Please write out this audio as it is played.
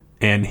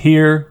And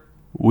here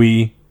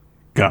we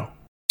go.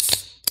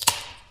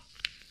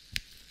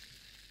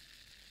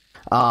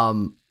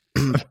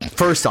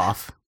 First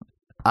off,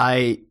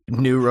 I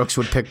knew Rooks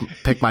would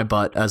pick my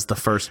butt as the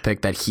first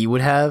pick that he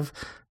would have.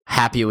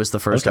 Happy it was the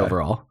first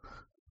overall.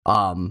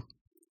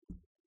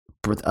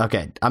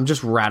 Okay, I'm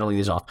just rattling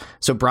these off.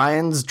 So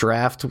Brian's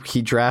draft,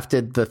 he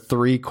drafted the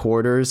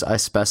 3/4 I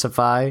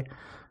specify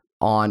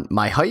on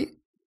my height,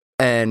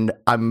 and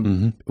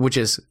which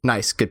is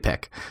nice, good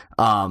pick.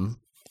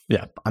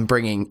 Yeah, I'm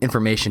bringing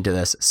information to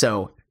this,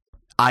 so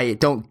I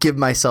don't give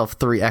myself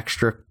 3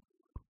 extra.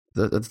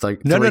 It's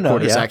like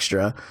 3/4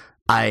 extra.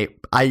 I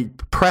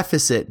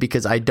preface it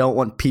because I don't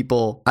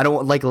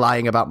want like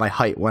lying about my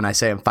height when I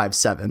say I'm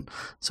 5'7".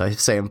 So I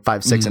say I'm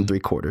 5'6" and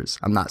 3/4.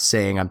 I'm not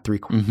saying I'm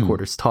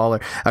 3/4 taller.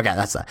 Okay,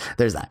 that's that.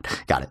 There's that.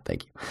 Got it.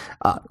 Thank you.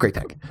 Great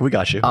pick. We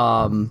got you.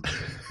 I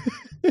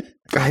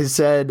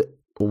said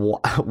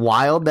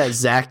wild that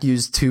Zach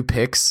used 2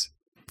 picks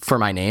for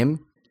my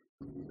name.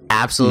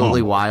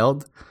 Absolutely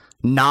wild.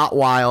 Not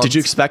wild. Did you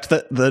expect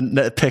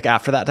the pick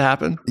after that to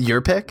happen?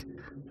 Your pick?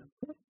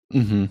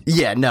 Mm-hmm.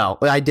 Yeah, no,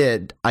 I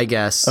did, I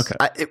guess. Okay.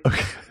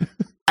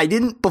 I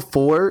didn't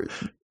before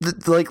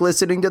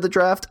listening to the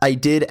draft. I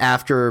did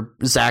after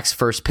Zach's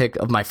first pick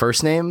of my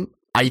first name.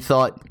 I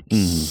thought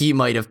he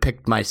might have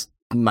picked my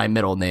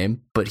middle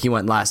name, but he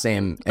went last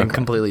name and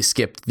completely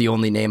skipped the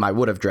only name I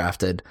would have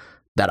drafted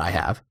that I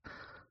have,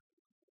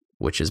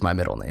 which is my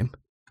middle name.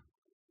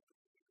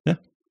 Yeah.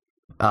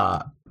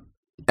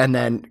 And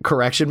then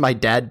correction, my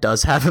dad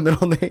does have a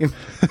middle name.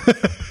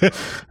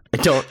 I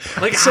don't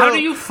like. So, how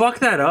do you fuck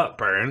that up,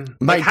 Burn?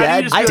 My like,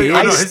 dad, my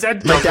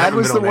dad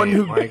was the one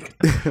who. Like...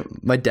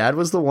 my dad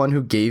was the one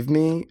who gave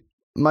me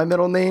my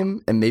middle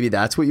name, and maybe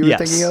that's what you were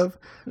thinking of.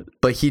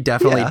 But he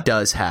definitely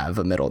does have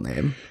a middle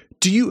name.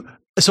 Do you?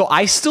 So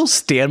I still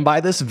stand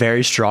by this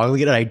very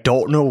strongly, and I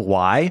don't know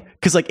why.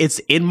 Because like it's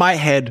in my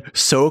head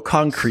so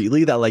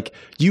concretely that like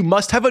you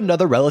must have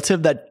another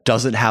relative that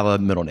doesn't have a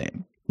middle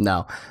name.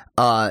 No,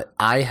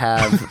 I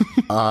have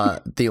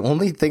the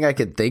only thing I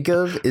could think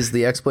of is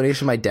the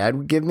explanation my dad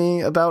would give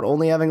me about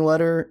only having a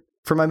letter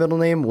for my middle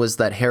name was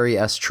that Harry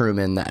S.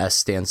 Truman, the S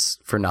stands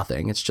for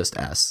nothing. It's just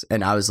S.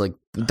 And I was like,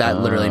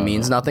 that literally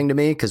means nothing to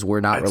me because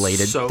we're not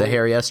related to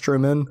Harry S.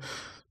 Truman.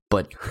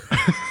 But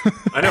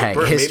I know, hey,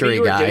 Bert,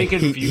 history guy,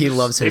 he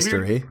loves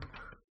history.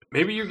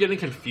 Maybe you're getting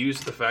confused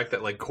with the fact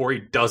that like Corey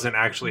doesn't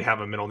actually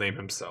have a middle name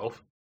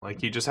himself. Like,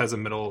 he just has a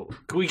middle...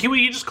 Can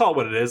we just call it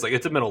what it is? Like,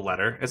 it's a middle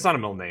letter. It's not a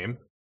middle name.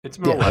 It's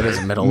a middle letter. It is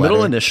a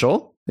middle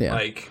initial. Yeah.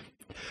 Like...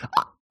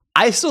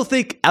 I still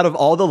think out of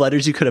all the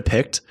letters you could have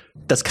picked,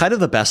 that's kind of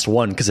the best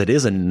one because it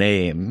is a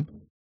name.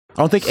 I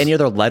don't think any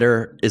other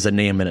letter is a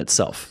name in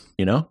itself,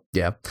 you know?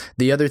 Yeah.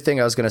 The other thing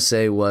I was going to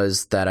say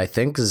was that I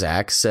think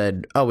Zach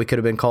said, oh, we could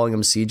have been calling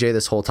him CJ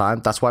this whole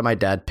time. That's why my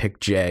dad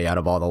picked J out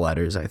of all the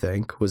letters, I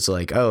think. Was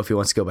like, oh, if he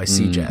wants to go by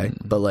CJ.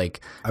 But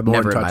like, I'm more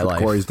never in in touch my with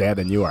life. Corey's dad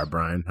than you are,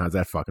 Brian. How's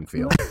that fucking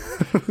feel?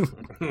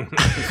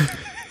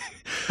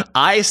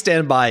 I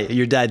stand by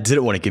your dad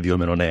didn't want to give you a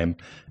middle name.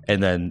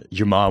 And then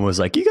your mom was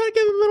like, you got to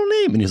give him a middle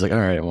name. And he's like, all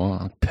right, well,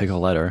 I'll pick a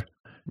letter.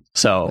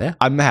 So yeah.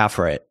 I'm half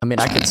right. I mean,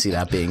 I can see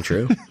that being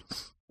true.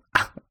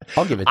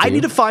 I'll give it to you. I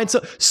need to find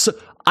so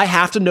I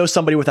have to know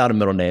somebody without a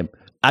middle name.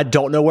 I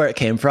don't know where it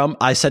came from.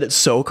 I said it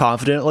so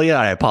confidently, and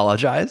I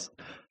apologize.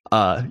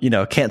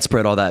 Can't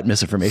spread all that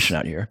misinformation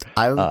out here.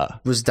 I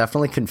was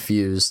definitely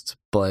confused,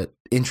 but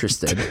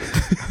interested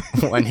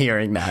when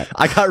hearing that.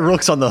 I got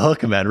Rooks on the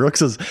hook, man.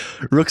 Rooks is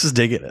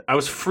digging it. I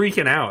was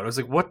freaking out. I was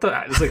like, what the?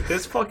 I was like,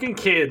 this fucking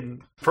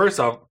kid. First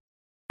off,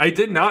 I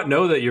did not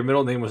know that your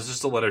middle name was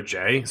just a letter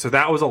J, so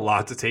that was a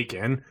lot to take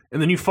in. And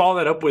then you follow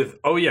that up with,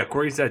 oh yeah,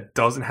 Corey's dad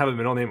doesn't have a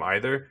middle name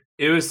either.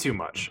 It was too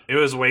much. It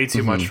was way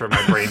too much for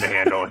my brain to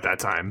handle at that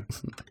time.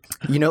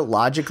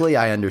 Logically,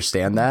 I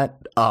understand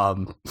that.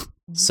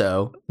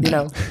 So,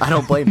 I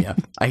don't blame you,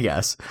 I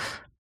guess.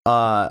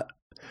 I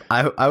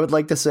would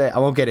like to say, I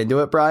won't get into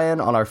it,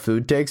 Brian, on our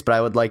food takes, but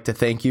I would like to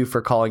thank you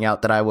for calling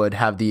out that I would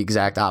have the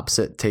exact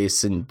opposite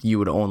tastes and you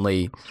would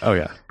only... Oh,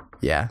 yeah.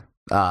 Yeah.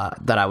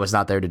 That I was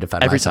not there to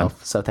defend every myself.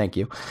 Time. So thank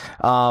you.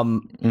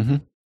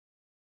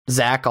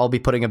 Zach, I'll be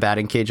putting a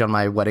batting cage on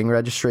my wedding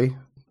registry.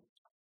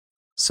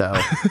 So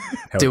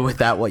do with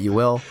that what you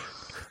will.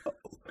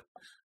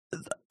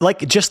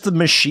 Like just the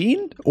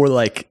machine or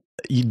like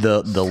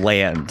the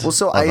land? Well,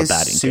 so I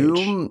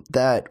assume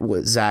that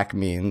what Zach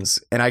means,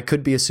 and I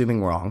could be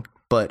assuming wrong,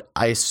 but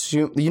I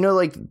assume,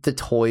 like the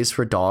toys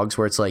for dogs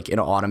where it's like an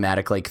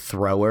automatic like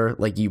thrower,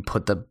 like you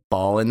put the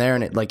ball in there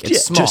and it like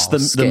it's small.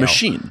 Just the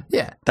machine.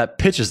 Yeah. That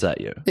pitches at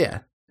you. Yeah.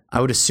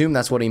 I would assume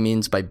that's what he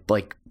means by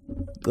like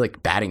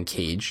batting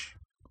cage.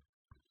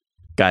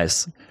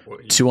 Guys,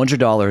 $200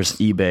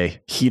 eBay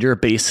heater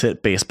base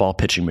hit baseball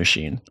pitching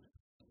machine.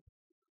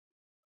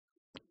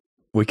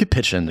 We could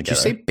pitch in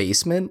together. Did you say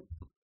basement?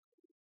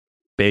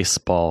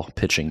 Baseball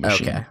pitching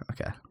machine.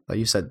 Okay. Well,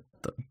 you said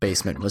the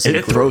basement was.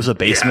 It throws a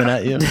basement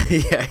at you.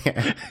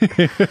 Yeah.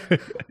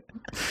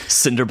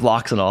 Cinder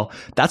blocks and all.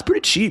 That's pretty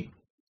cheap.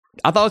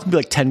 I thought it was gonna be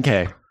like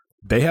 $10K.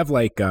 They have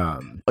like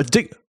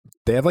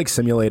They have like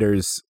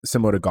simulators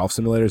similar to golf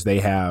simulators. They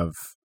have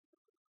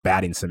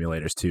batting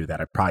simulators too that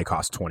probably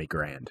cost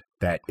 $20,000.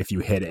 That if you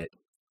hit it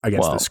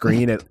against the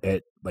screen,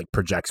 it like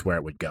projects where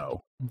it would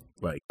go.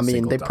 Like, I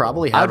mean, they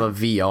probably have a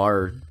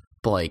VR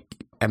like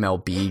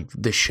MLB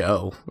The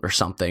Show or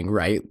something,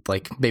 right?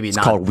 Like maybe it's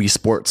not called Wii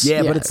Sports.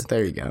 Yeah, but it's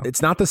there. You go.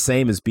 It's not the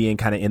same as being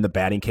kind of in the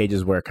batting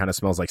cages where it kind of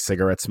smells like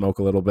cigarette smoke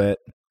a little bit.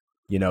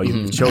 You know,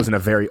 you've chosen a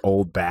very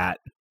old bat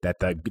that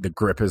the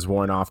grip is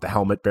worn off, the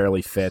helmet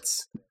barely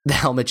fits. The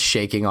helmet's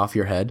shaking off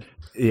your head.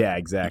 Yeah,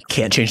 exactly.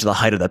 Can't change the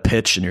height of the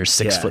pitch, and you're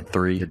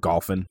 6'3". You're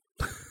golfing.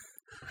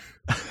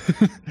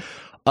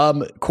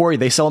 Corey,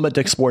 they sell them at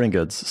Dick's Sporting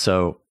Goods,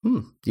 so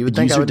you would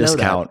think use I would your know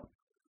discount.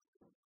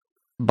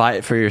 Buy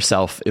it for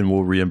yourself, and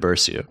we'll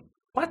reimburse you.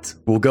 What?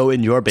 We'll go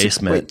in your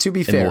basement. Wait, to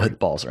be fair, we'll hit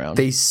balls around.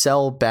 They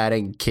sell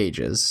batting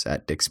cages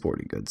at Dick's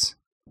Sporting Goods.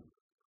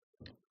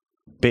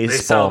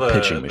 Baseball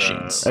pitching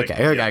machines. Okay.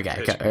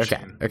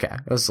 I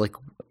was like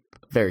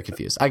very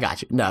confused. I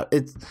got you. No,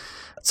 it's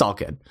all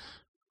good.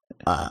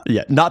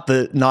 Yeah, not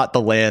the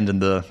land and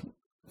the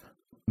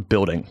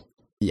building.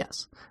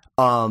 Yes.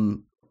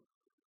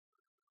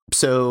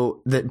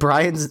 So that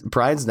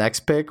Brian's next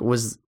pick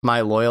was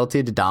my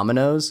loyalty to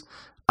Domino's.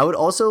 I would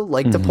also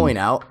like to point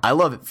out, I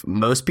love it.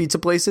 Most pizza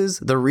places,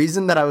 the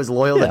reason that I was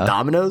loyal to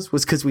Domino's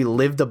was because we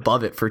lived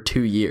above it for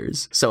 2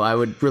 years. So I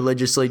would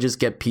religiously just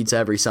get pizza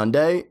every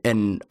Sunday,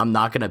 and I'm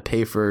not going to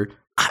pay for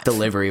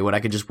delivery when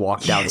I could just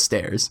walk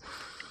downstairs.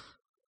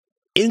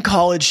 In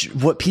college,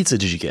 what pizza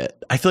did you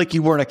get? I feel like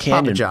you weren't a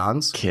Canyon Papa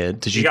John's kid.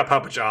 Did you got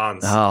Papa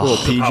John's. Oh,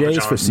 little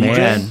PJs for CJ.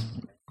 Man.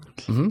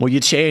 Well, you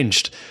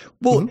changed.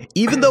 Well,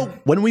 even though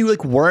when we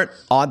like weren't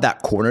on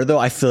that corner, though,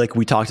 I feel like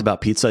we talked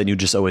about pizza and you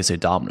just always say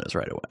Domino's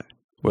right away.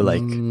 We're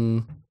like,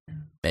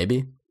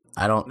 maybe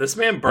I don't. This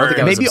man burned.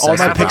 Maybe all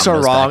my picks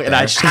are wrong, and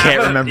I just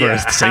can't remember a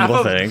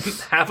single thing.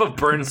 Half of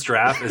Burns'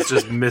 draft is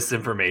just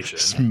misinformation.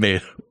 Just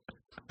made.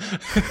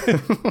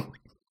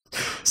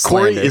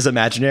 Corey is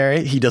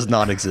imaginary. He does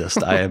not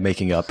exist. I am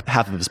making up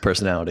half of his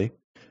personality.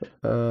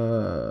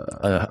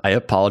 I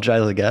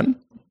apologize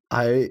again.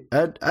 I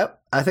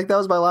think that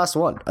was my last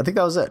one. I think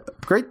that was it.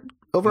 Great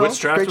overall. Which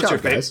draft was your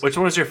favorite? Which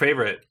one was your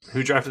favorite?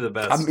 Who drafted the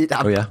best?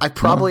 I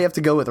probably have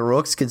to go with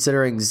Rooks,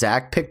 considering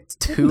Zach picked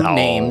two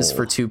names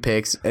for 2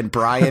 picks, and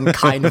Brian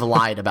kind of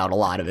lied about a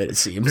lot of it. It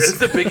seems this is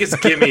the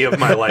biggest gimme of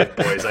my life,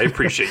 boys. I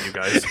appreciate you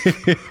guys.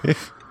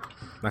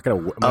 I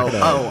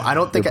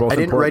don't think I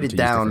didn't write it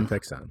down.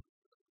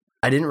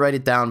 I didn't write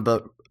it down,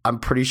 but I'm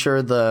pretty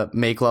sure the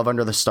Make Love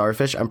Under the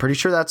Starfish, I'm pretty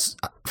sure that's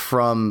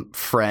from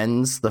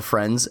Friends, the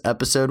Friends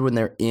episode when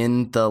they're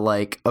in the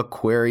like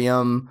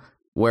aquarium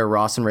where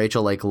Ross and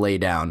Rachel like lay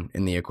down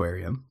in the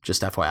aquarium.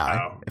 Just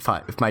FYI,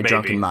 if my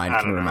drunken mind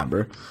can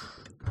remember.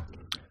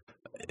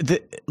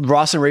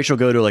 Ross and Rachel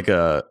go to like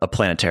a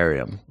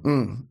planetarium.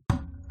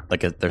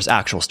 Like there's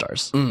actual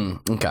stars.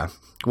 Okay.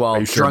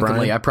 Well,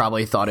 drunkenly, Brian? I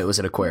probably thought it was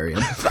an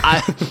aquarium.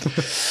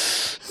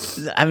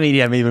 I mean,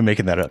 yeah, I'm even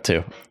making that up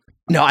too.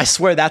 No, I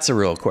swear that's a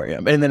real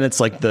aquarium. And then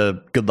it's like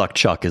the Good Luck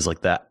Chuck is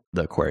like the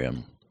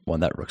aquarium one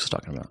that Rooks was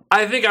talking about.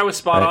 I think I was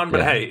spot on,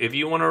 but hey, if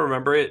you want to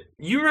remember it,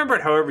 you remember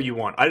it however you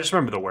want. I just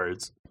remember the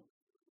words.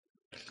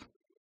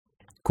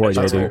 Corey,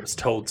 did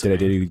I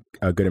do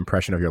a good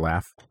impression of your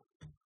laugh?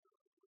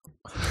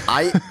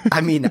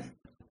 I mean,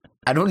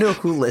 I don't know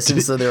who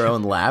listens to their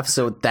own laugh,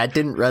 so that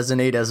didn't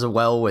resonate as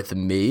well with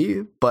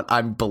me, but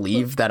I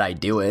believe that I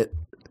do it.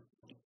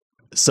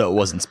 So it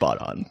wasn't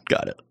spot on.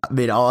 Got it. I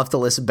mean, I'll have to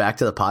listen back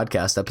to the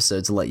podcast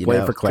episodes and let you know.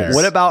 Wait for Claire.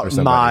 What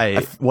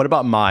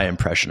about my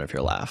impression of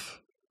your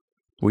laugh?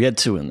 We had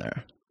 2 in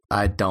there.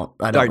 I don't.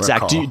 All right,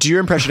 Zach, do your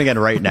impression again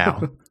right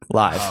now,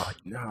 live.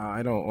 No,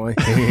 I don't.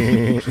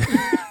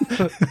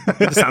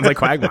 It sounds like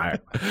Quagmire.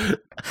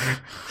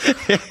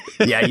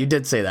 Yeah, you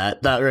did say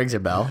that. That rings a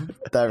bell.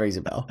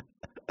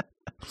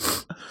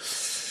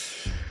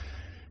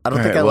 I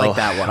don't think I like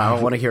that one. I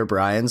don't want to hear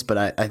Brian's,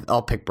 but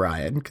I'll pick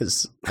Brian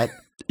because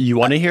You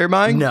want to hear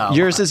mine? No.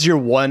 Yours is your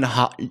one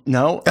hot.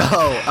 No.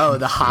 Oh,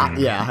 the hot.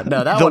 Yeah.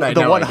 No, that one I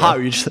know. The one hot.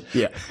 You just,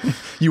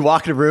 you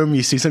walk in a room,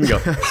 you see something, you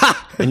go,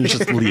 ha! And you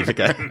just leave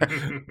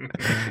again.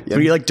 Yeah.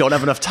 You like don't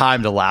have enough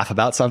time to laugh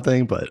about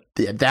something, but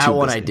that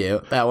one I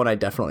do. That one I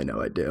definitely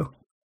know I do.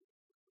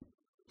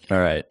 All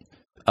right.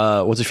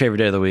 What's your favorite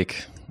day of the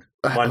week?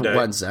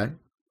 Wednesday.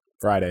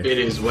 Friday. It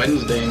is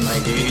Wednesday, my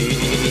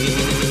day.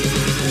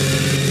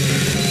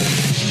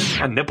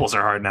 My nipples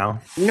are hard now.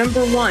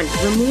 Number 1,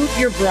 remove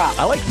your bra.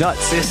 I like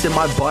nuts. Fist in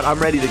my butt, I'm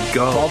ready to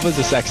go. Vulva's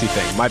a sexy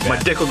thing. My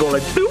dick will go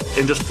like boop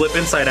and just flip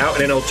inside out,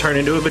 and then it'll turn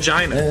into a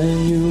vagina.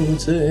 And you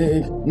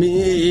take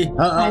me.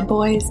 Hi,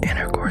 boys.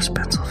 Intercourse,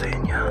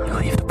 Pennsylvania. You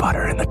leave the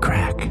butter in the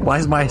crack. Why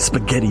is my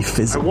spaghetti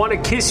fizzy? I want to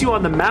kiss you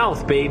on the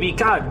mouth, baby.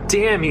 God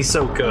damn, he's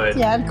so good.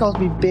 Dad calls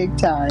me big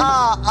time.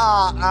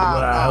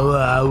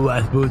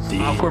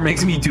 Awkward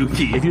makes me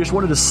dookie. If you just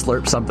wanted to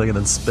slurp something and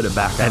then spit it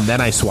back and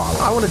then I swallow.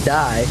 I want to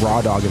die.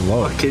 Raw dog and low.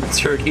 Fucking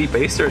turkey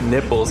based or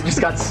nipples. Just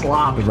got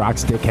slop. The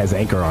Rock's dick has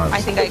anchor arms. I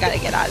think I gotta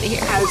get out of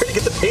here. Has to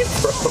get the paint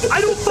from?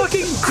 I don't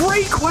fucking.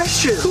 Great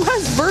question. Who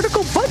has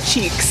vertical butt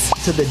cheeks?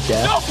 To the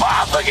death. No,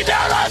 Bob, looking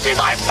down on me,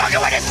 my fucking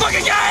win this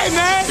fucking game,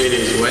 man! It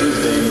is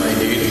Wednesday, my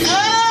dude.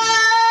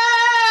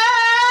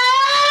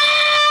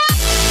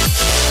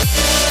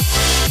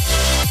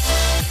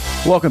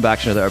 Welcome back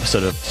to another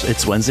episode of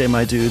It's Wednesday,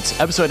 my dudes.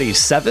 Episode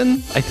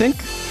 87, I think.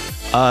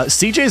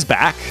 CJ's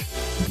back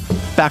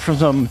from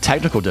some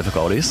technical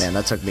difficulties. Man,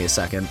 that took me a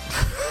second.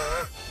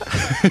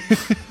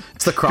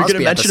 It's the Crosby You're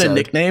gonna mention episode. a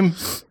nickname?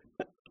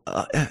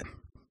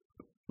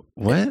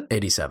 What?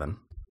 87.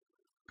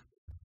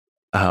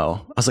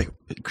 Oh, I was like,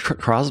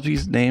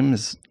 Crosby's name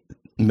is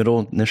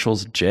middle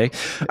initials J.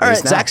 All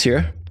right, now. Zach's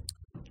here.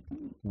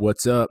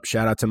 What's up?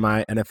 Shout out to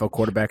my NFL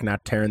quarterback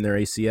not tearing their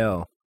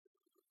ACL.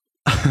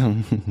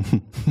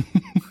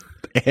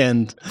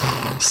 And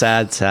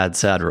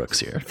sad Rook's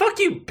here. Fuck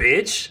you,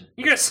 bitch.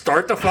 You gonna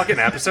start the fucking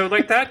episode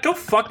like that? Go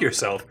fuck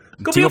yourself.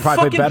 Go Team be a will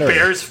probably play fucking better.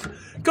 Bears.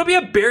 Go be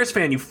a Bears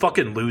fan, you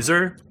fucking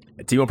loser.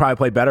 Team will probably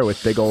play better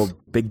with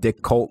Big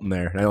Dick Colt in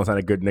there. I know it's not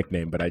a good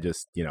nickname, but I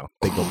just,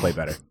 think they'll play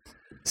better.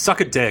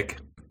 Suck a dick.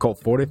 Colt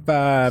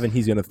 45, and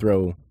he's going to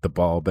throw the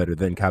ball better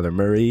than Kyler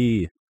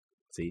Murray.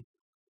 See?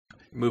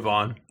 Move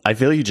on. I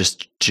feel you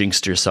just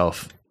jinxed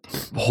yourself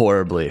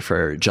horribly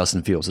for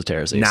Justin Fields to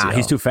tear his ACL. Nah,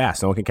 he's too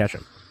fast. No one can catch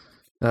him.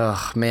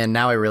 Oh, man,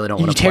 now I really don't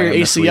want You to play tear him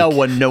your this ACL week.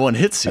 when no one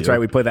hits you. That's right.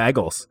 We play the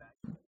Eagles.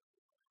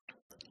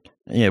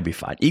 Yeah, it'll be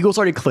fine. Eagles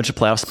already clinched a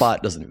playoff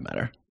spot. Doesn't even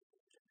matter.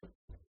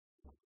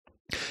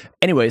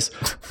 Anyways,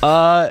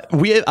 I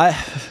don't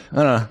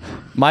know.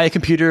 My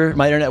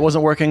internet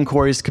wasn't working.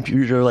 Corey's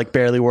computer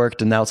barely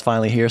worked, and now it's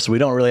finally here. So we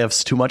don't really have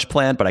too much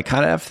planned, but I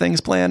kind of have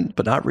things planned,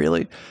 but not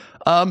really.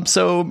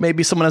 So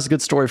maybe someone has a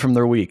good story from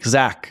their week.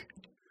 Zach,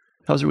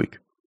 how was your week?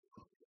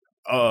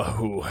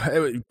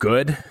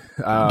 Good.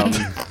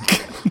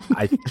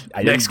 I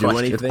didn't do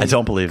anything. I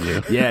don't believe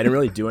you. Yeah, I didn't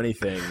really do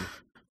anything.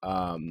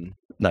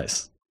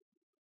 Nice.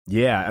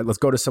 Yeah, let's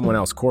go to someone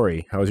else.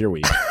 Corey, how was your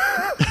week?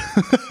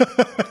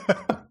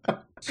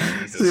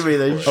 This is gonna be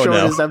the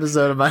shortest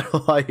episode of my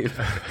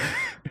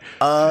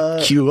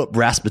life. Cue up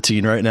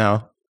Rasputin right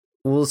now.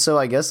 Well, so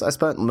I guess I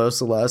spent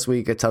most of last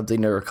week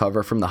attempting to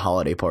recover from the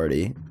holiday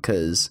party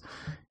because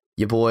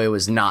your boy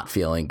was not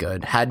feeling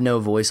good. Had no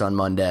voice on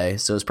Monday,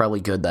 so it's probably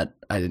good that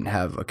I didn't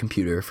have a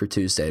computer for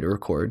Tuesday to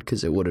record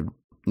because it would have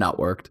not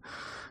worked.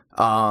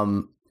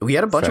 We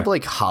had a bunch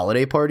of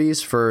holiday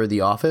parties for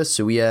the office,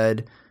 so we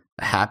had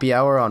a happy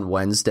hour on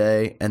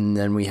Wednesday, and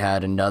then we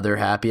had another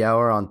happy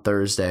hour on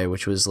Thursday,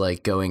 which was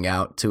going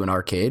out to an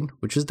arcade,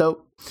 which is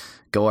dope.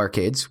 Go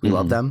Arcades, we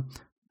love them.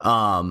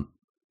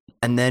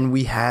 And then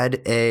we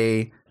had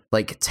a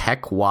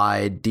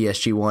tech-wide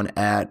DSG1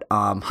 at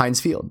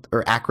Heinz Field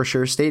or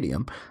Acrisure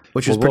Stadium,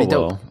 which was pretty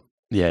dope.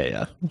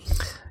 Yeah.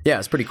 Yeah,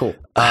 it's pretty cool.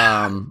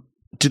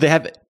 Do they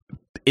have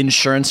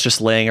insurance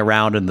just laying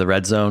around in the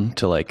red zone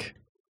to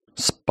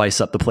spice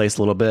up the place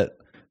a little bit?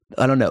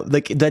 I don't know.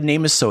 That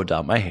name is so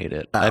dumb. I hate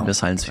it. I miss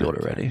Heinz Field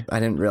already. I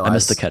didn't realize I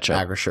missed the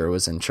catch-up. Acrisure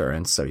was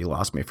insurance, so you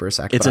lost me for a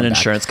second. It's an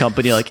insurance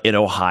company in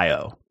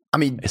Ohio. I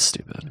mean, it's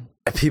stupid.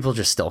 People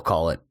just still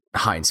call it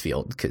Heinz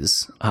Field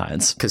because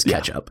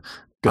ketchup.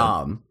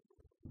 So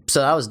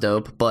that was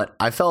dope, but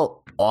I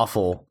felt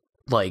awful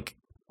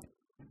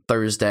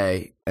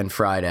Thursday and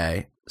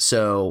Friday.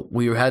 So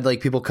we had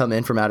people come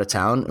in from out of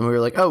town, and we were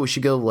like, oh, we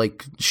should go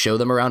show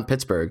them around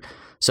Pittsburgh.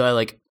 So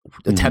I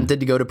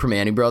attempted to go to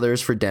Primanti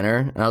Brothers for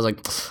dinner, and I was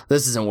like,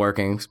 this isn't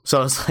working. So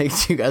I was like,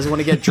 do you guys want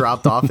to get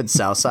dropped off at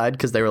Southside?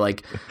 Because they were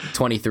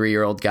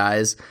 23-year-old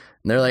guys.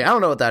 And they're like, I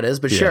don't know what that is,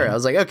 but sure. I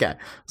was like, okay. I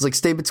was like,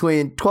 stay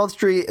between 12th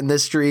Street and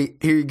this street.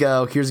 Here you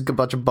go. Here's a good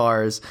bunch of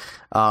bars.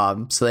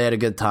 So they had a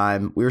good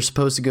time. We were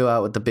supposed to go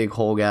out with the Big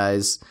Hole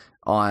guys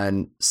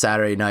on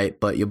Saturday night,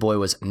 but your boy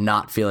was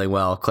not feeling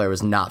well. Claire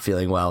was not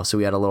feeling well. So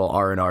we had a little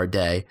R&R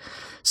day.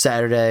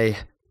 Saturday,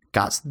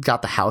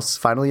 got the house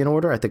finally in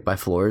order. I think my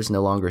floor is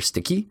no longer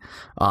sticky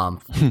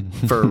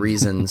for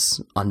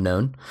reasons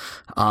unknown.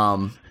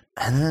 And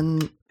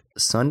then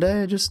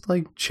Sunday, I just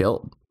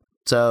chilled.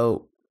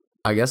 So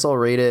I guess I'll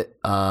rate it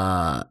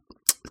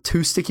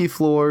 2 sticky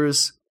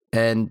floors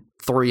and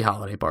 3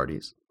 holiday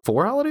parties.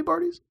 4 holiday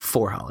parties?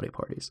 4 holiday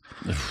parties.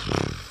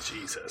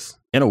 Jesus.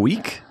 In a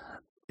week?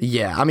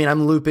 Yeah. I mean,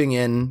 I'm looping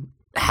in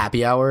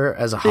happy hour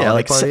as a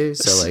holiday party.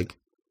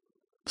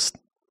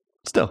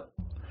 Still.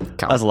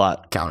 That's a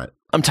lot. Count it.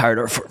 I'm tired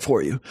of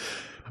for you.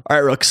 All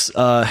right, Rooks.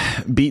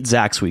 Beat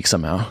Zach's week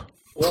somehow.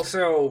 Well,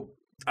 so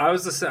I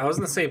was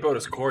in the same boat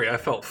as Corey. I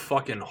felt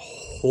fucking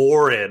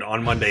horrid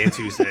on Monday and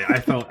Tuesday. I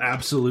felt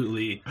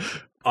absolutely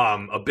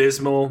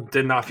abysmal.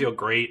 Did not feel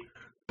great.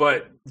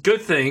 But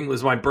good thing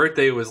was my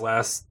birthday was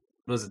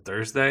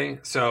Thursday?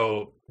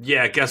 So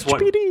yeah, guess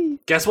what?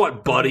 Guess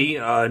what, buddy?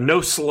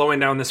 No slowing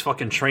down this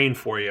fucking train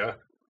for you.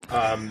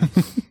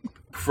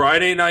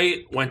 Friday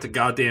night went to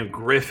goddamn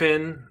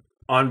Griffin.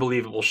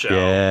 Unbelievable show.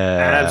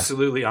 Yeah.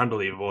 Absolutely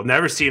unbelievable.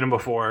 Never seen him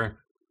before.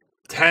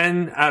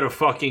 10 out of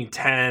fucking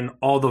 10.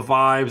 All the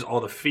vibes, all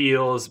the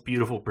feels,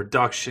 beautiful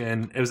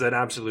production. It was an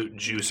absolute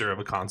juicer of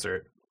a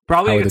concert.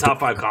 Probably a top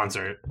 5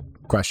 concert.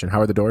 Question: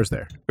 how are the doors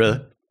there? Really?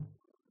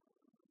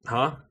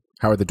 Huh?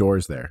 How are the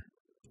doors there?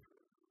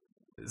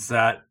 Is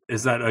that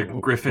a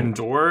Griffin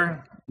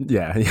door?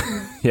 Yeah,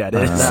 yeah, it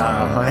is.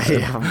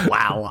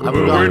 Wow, I'm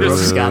glad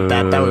Brooks got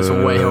that. That was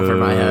way over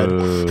my head.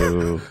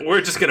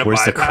 We're just gonna Where's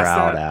bypass the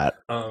crowd that.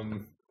 at?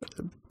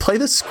 Play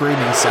the Screaming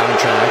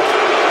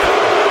soundtrack.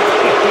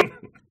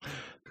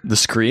 The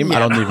Scream? I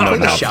don't even know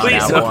the how. shout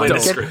Please out don't play one.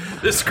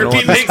 the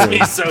Scream makes me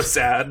so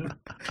sad.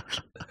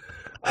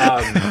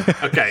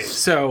 Okay,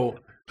 so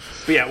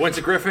but yeah, went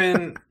to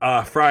Griffin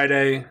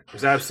Friday. It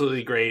was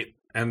absolutely great.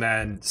 And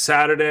then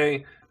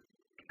Saturday,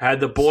 had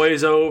the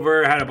boys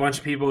over, had a bunch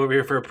of people over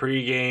here for a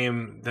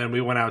pregame. Then we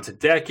went out to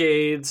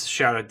Decades.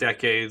 Shout out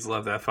Decades,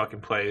 love that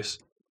fucking place.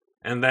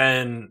 And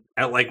then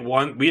at like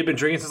 1, we had been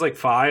drinking since like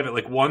 5. At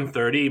like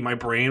 1:30, my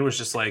brain was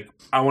just like,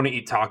 I want to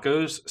eat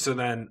tacos. So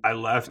then I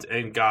left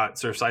and got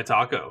Surfside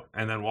Taco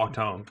and then walked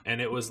home. And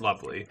it was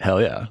lovely.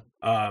 Hell yeah.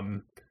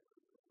 And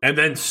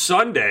then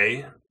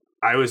Sunday,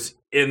 I was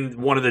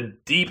in one of the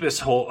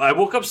deepest holes. I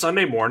woke up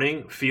Sunday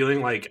morning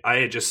feeling like I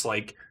had just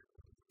like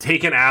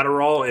taken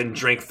Adderall and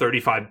drank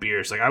 35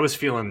 beers. Like I was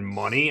feeling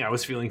money. I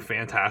was feeling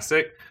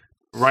fantastic.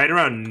 Right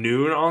around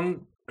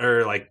noon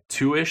or like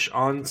 2-ish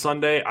on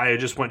Sunday, I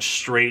just went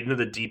straight into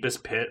the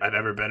deepest pit I've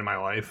ever been in my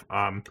life.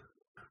 And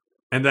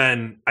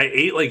then I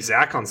ate like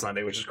Zach on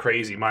Sunday, which is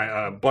crazy.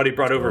 My buddy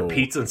brought over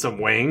pizza and some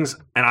wings,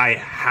 and I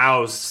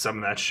housed some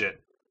of that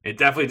shit. It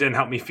definitely didn't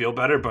help me feel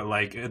better, but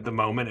like at the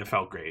moment, it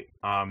felt great.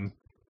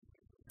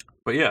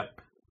 But yeah,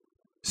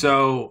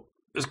 so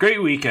it was a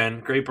great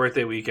weekend, great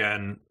birthday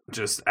weekend.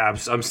 Just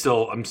I'm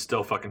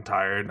still fucking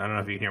tired. I don't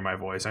know if you can hear my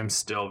voice. I'm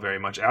still very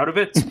much out of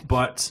it,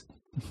 but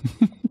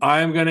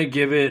I'm gonna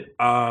give it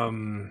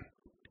 1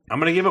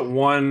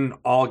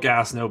 all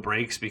gas, no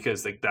brakes,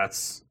 because like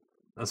that's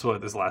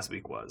what this last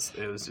week was.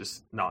 It was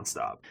just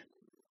nonstop.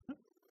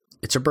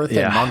 It's your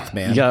birthday month,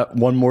 man. You got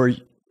one more.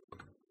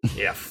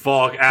 Yeah,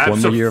 fuck,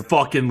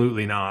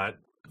 absolutely not.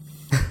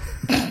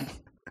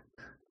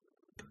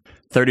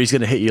 30's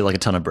gonna hit you like a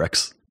ton of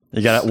bricks.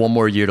 You got one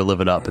more year to live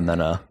it up, and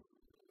then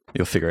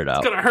you'll figure it out.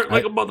 It's gonna hurt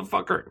like a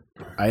motherfucker.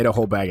 I ate a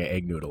whole bag of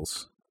egg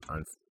noodles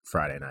on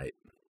Friday night.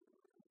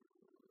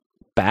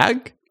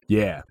 Bag?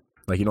 Yeah,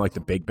 like like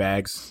the big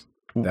bags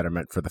that are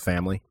meant for the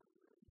family.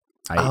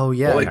 I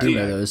do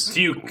know those.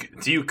 Do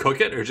you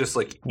cook it or just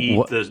like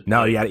eat the?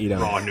 No, you gotta eat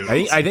them. Raw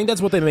noodles. I think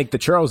that's what they make the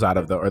churros out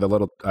of, or the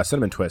little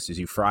cinnamon twists. Is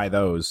you fry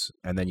those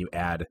and then you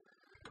add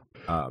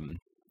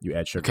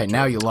sugar. Okay,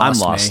 now you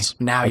lost I'm lost.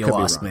 me. Now you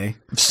lost me.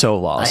 So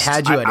lost. I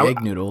had you at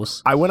egg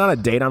noodles. I went on a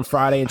date on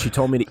Friday, and she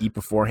told me to eat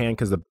beforehand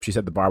because she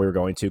said the bar we were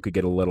going to could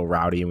get a little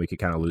rowdy and we could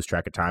kind of lose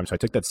track of time. So I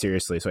took that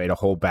seriously. So I ate a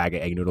whole bag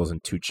of egg noodles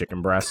and 2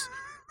 chicken breasts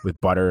with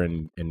butter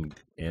and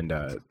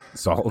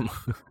salt.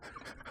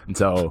 And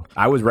so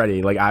I was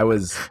ready. Like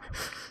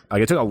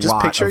it took a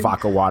lot of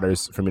vodka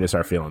waters for me to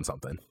start feeling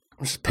something.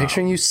 I'm just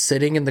picturing you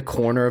sitting in the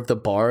corner of the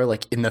bar,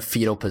 like in the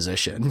fetal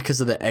position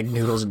because of the egg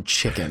noodles and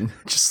chicken.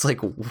 Just like,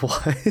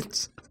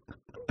 what?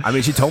 I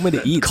mean, she told me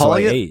to eat, so I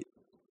ate.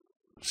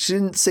 She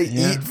didn't say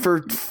eat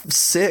for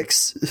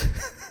 6.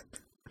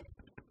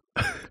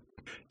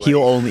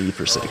 He'll only eat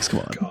for 6. Come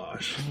on.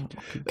 Gosh.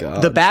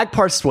 The bag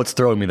part's what's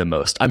throwing me the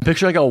most. I'm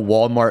picturing like a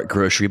Walmart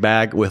grocery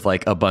bag with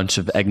like a bunch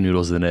of egg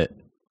noodles in it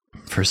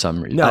for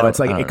some reason. No, it's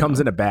like it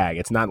comes in a bag.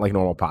 It's not like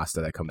normal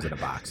pasta that comes in a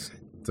box.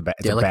 It's a bag.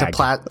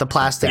 The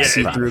plastic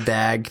see-through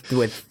bag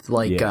with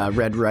like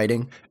red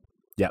writing.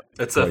 Yep,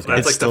 it's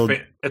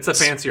a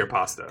fancier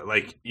pasta.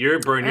 Like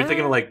you're thinking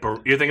of like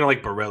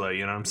Barilla.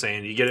 You know what I'm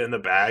saying? You get it in the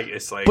bag.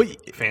 It's like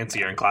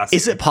fancier and classier.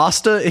 Is it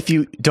pasta if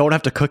you don't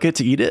have to cook it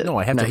to eat it? No,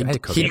 I have to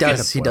cook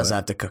it. He does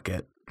have to cook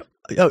it.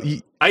 Oh,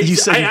 I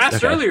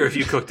asked earlier if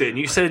you cooked it, and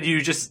you said you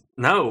just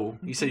no.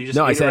 You said you just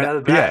ate it out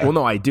of the bag. Yeah. Well,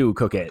 no, I do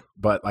cook it,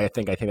 but I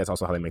think that's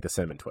also how they make the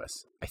cinnamon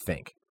twists. I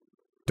think.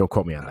 Don't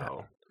quote me on that.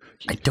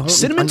 I don't.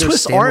 Cinnamon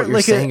twists aren't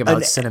like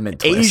an cinnamon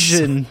twists.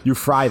 Asian. You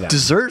fry them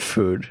dessert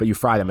food, but you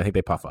fry them. I think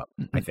they puff up.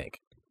 I think.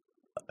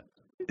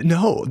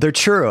 No, they're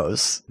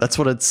churros. That's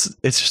what it's.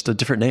 It's just a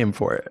different name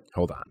for it.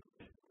 Hold on.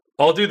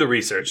 I'll do the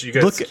research. You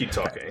guys keep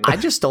talking. I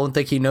just don't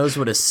think he knows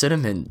what a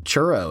cinnamon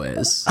churro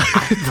is. I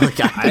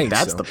think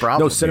that's the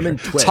problem. No, cinnamon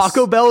twist.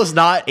 Taco Bell is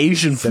not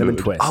Asian cinnamon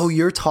food. Twist. Oh,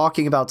 you're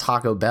talking about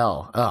Taco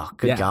Bell. Oh,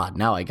 good God.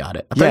 Now I got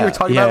it. I thought you were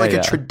talking about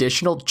a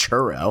traditional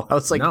churro. I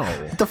was like, no.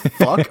 What the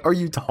fuck are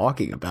you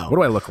talking about? What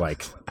do I look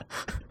like?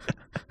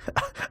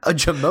 A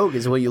jamoke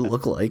is what you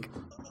look like.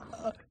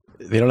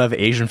 They don't have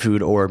Asian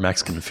food or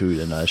Mexican food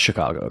in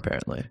Chicago,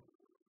 apparently.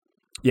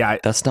 Yeah,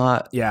 that's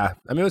not. Yeah,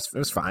 I mean, it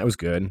was fine. It was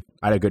good.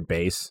 I had a good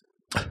base.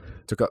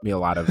 Took up me a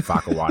lot of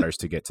vodka waters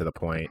to get to the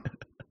point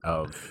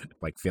of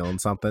like feeling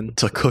something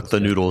to cook the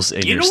noodles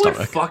in your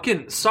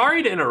stomach.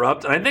 Sorry to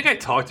interrupt. And I think I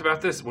talked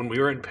about this when we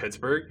were in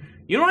Pittsburgh.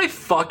 You know what I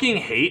fucking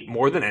hate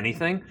more than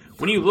anything?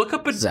 When you look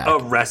up a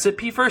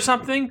recipe for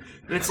something,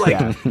 and it's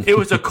like it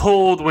was a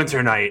cold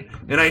winter night,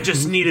 and I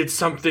just needed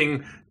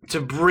something to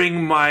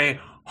bring my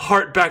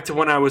heart back to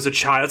when I was a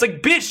child. It's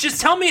like, bitch,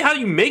 just tell me how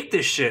you make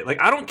this shit. Like,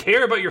 I don't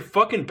care about your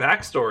fucking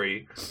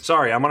backstory.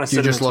 Sorry, I'm on a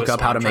cinnamon twist. You just look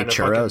up how to make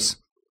churros.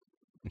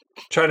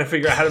 Trying to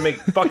figure out how to make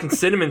fucking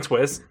cinnamon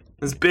twists.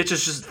 This bitch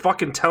is just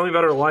fucking telling me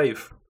about her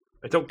life.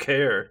 I don't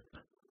care.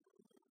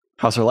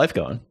 How's her life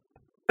going?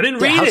 I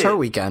didn't read how's it. her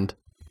weekend?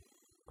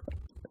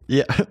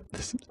 Yeah.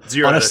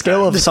 0 on out a of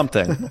scale 10. of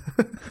something.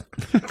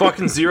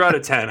 Fucking 0 out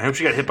of 10. I hope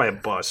she got hit by a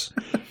bus.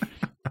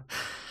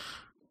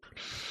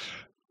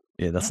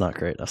 Yeah, that's not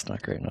great. That's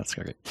not great.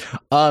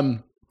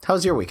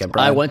 How's your weekend,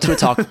 Brian? I went to a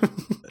taco.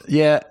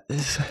 Yeah,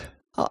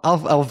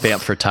 I'll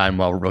vamp for time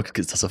while Rook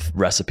gets us a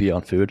recipe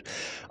on food.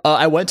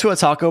 I went to a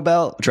Taco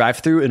Bell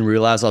drive-thru and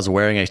realized I was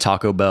wearing a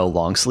Taco Bell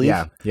long sleeve.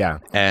 Yeah.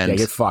 And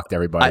get fucked,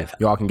 everybody.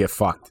 You all can get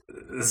fucked.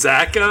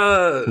 Zach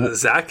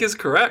is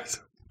correct.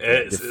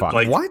 It's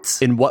like, what?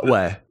 In what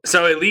way?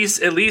 So at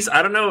least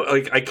I don't know.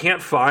 Like, I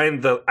can't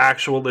find the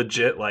actual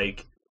legit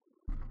like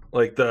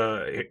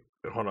the.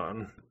 Hold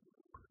on.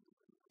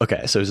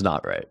 Okay, so it's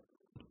not right.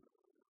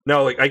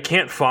 No, like I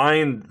can't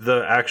find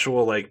the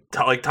actual like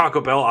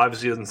Taco Bell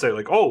obviously doesn't say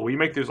like, oh, we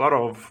make this out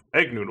of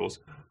egg noodles.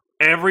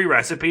 Every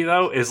recipe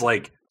though is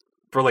like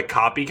for like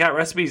copycat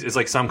recipes is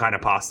like some kind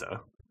of pasta.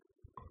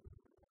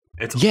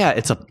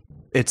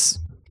 It's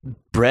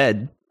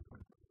bread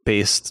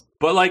based.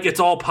 But like it's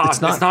all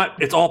pasta.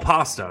 It's all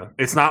pasta.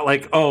 It's not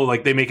like, oh,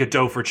 like they make a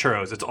dough for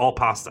churros. It's all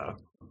pasta.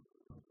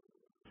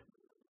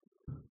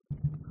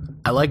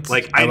 I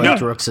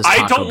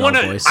don't want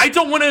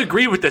to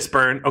agree with this,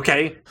 Burn.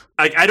 Okay,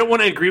 I don't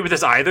want to agree with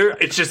this either.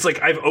 It's just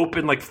like I've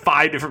opened like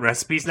 5 different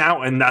recipes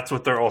now, and that's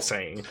what they're all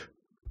saying.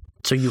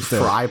 So you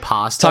fry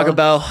pasta? Taco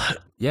Bell,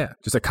 yeah,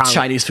 just a common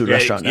Chinese food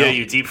restaurant. Yeah,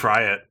 you deep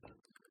fry it.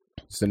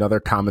 Just another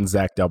common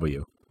Zach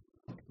W.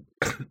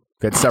 We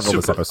had several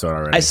this episode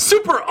already.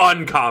 Super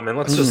uncommon.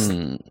 Let's just.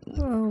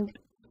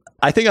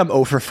 I think I'm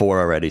 0 for 4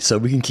 already, so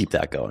we can keep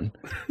that going.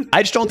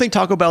 I just don't think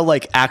Taco Bell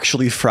like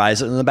actually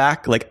fries it in the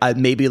back. Like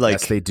maybe like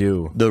yes, they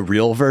do. The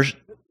real version.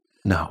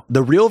 No,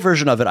 the real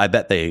version of it. I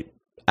bet they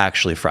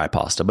actually fry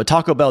pasta, but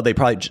Taco Bell they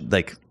probably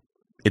like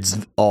it's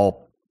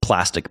all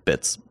plastic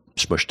bits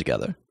smushed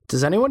together.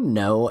 Does anyone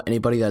know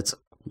anybody that's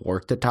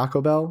worked at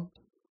Taco Bell?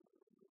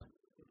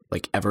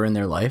 Like ever in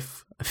their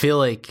life? I feel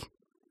like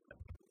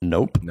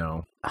nope.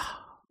 No.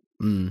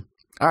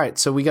 All right,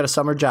 so we got a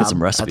summer job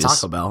some at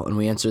Taco Bell, and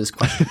we answer this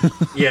question.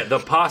 Yeah,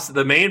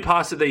 the main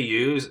pasta they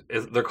use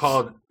they're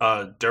called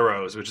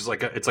Duros, which is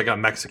it's like a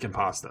Mexican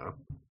pasta,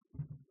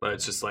 but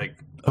it's just like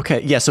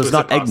okay, yeah. So it's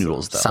not egg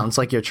noodles though. Sounds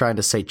like you're trying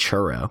to say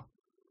churro.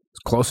 It's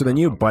closer than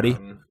you, buddy.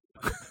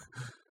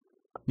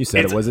 You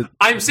said it wasn't.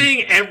 I'm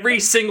saying every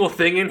single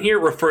thing in here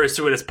refers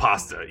to it as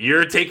pasta.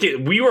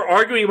 We were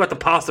arguing about the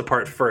pasta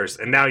part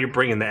first, and now you're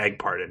bringing the egg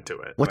part into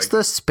it. What's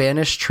the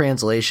Spanish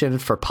translation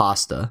for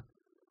pasta?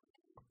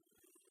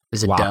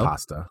 Is it La dough?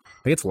 pasta?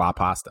 I think it's la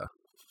pasta.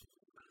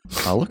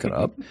 I'll look it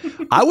up.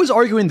 I was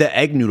arguing the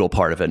egg noodle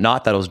part of it,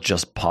 not that it was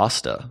just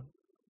pasta.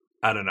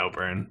 I don't know,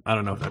 Brian. I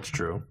don't know if that's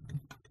true.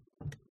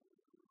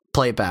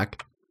 Play it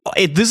back.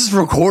 This is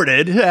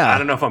recorded. Yeah. I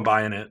don't know if I'm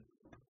buying it.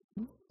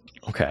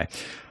 Okay.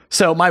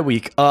 So my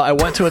week, I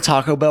went to a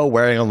Taco Bell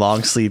wearing a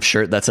long sleeve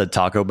shirt that said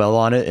Taco Bell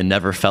on it and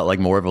never felt like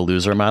more of a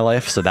loser in my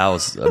life. So that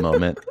was a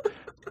moment.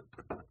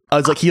 I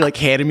was like, he like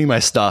handed me my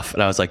stuff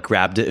and I was like,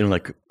 grabbed it and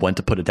like went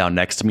to put it down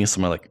next to me. So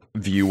my like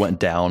view went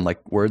down like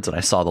words and I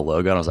saw the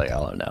logo and I was like,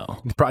 oh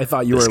no. You probably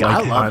thought you were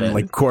like on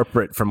like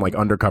corporate from like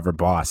Undercover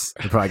Boss.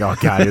 You're probably like,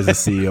 oh God, here's the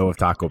CEO of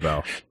Taco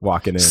Bell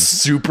walking in.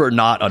 Super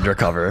not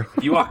undercover.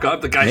 You walk up,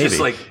 the guy's just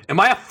like, am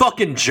I a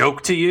fucking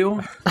joke to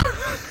you?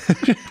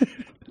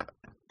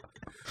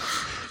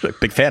 Like,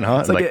 big fan,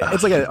 huh?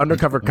 It's like an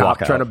undercover cop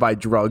trying to buy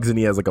drugs and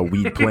he has like a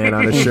weed plant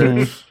on his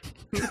shirt.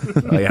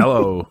 Like,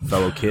 hello,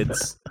 fellow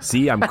kids.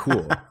 See, I'm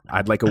cool.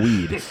 I'd like a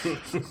weed.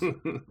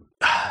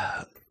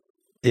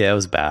 Yeah, it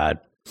was bad.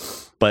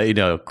 But, you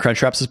know,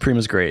 Crunchwrap Supreme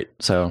is great.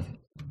 So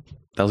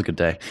that was a good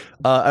day.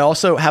 I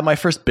also had my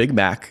first Big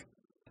Mac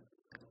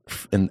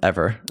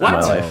ever in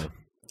my life.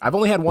 I've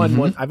only had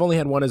one. I've only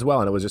had one as well,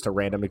 and it was just a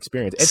random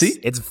experience.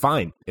 It's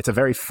fine. It's a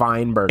very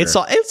fine burger.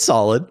 It's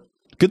solid.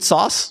 Good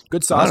sauce.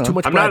 Good sauce. Too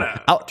much bread.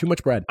 Too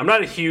much bread. I'm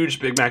not a huge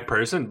Big Mac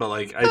person, but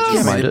like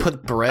they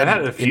put bread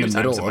had it a few in the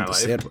middle times in my of the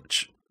life.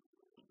 sandwich.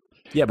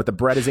 Yeah, but the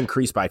bread is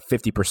increased by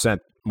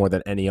 50% more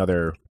than any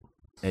other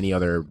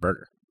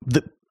burger.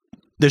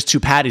 There's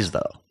 2 patties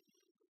though.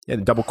 Yeah,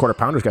 the double quarter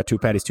pounder's got 2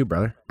 patties too,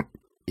 brother.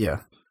 Yeah.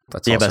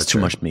 That's too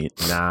much meat.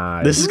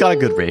 Nah. This has got a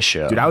good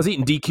ratio. Dude, I was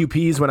eating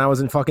DQPs when I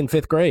was in fucking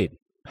 5th grade.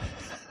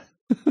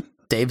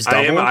 Dave's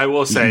double. I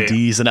will say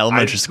D's in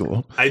elementary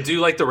school. I do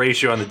like the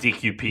ratio on the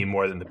DQP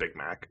more than the Big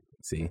Mac.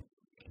 See,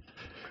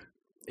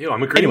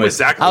 I'm agreeing with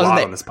Zach a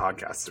lot on this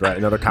podcast. Right,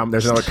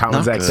 there's another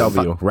common Zach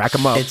W. Rack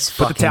them up.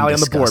 Put the tally on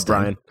the board,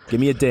 Brian. Give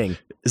me a ding.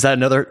 Is that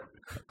another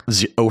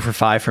 0 for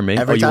 5 for me?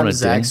 Every you time want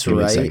Zach's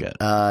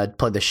right,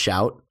 play the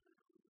shout.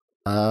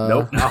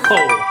 Nope. No.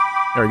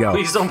 There we go.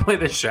 Please don't play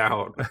the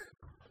shout.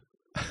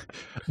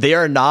 They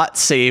are not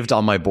saved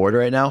on my board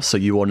right now, so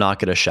you will not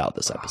get a shout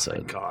this episode.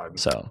 Oh my God.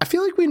 So I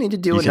feel like we need to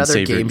do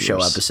another game show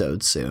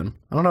episode soon.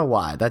 I don't know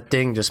why. That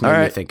ding just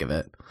made me think of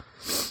it.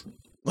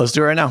 Let's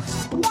do it right now.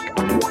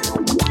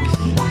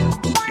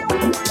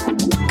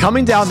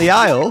 Coming down the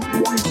aisle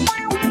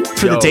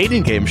for the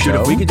dating game show.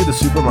 Dude, if we could do the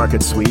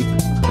supermarket sweep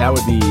That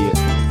would be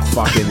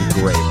fucking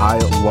great. I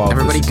love.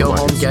 Everybody go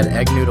home, get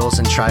egg noodles,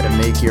 and try to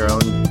make your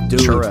own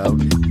churro.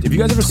 Have you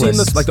guys ever seen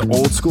this, like the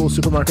old school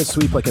supermarket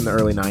sweep, like in the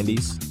early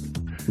 '90s?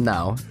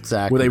 No,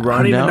 exactly. Where they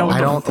run? I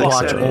don't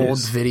watch old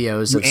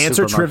videos. You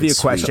answer trivia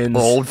questions.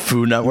 Old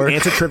Food Network. You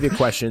answer trivia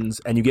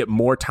questions, and you get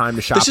more time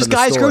to shop. This is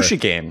Guy's Grocery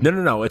Game.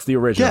 No. It's the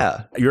original.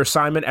 Yeah. Your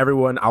assignment,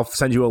 everyone. I'll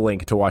send you a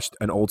link to watch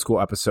an old school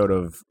episode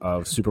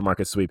of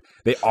Supermarket Sweep.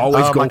 They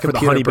always go for the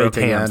honey baked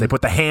hams. They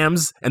put the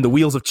hams and the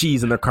wheels of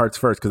cheese in their carts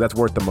first because that's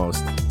worth the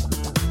most.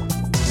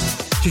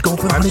 She's going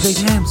for the honey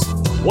baked hams.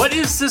 What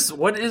is this?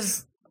 What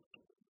is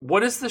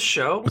the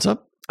show? What's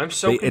up? I'm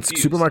so confused.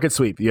 It's Supermarket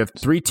Sweep. You have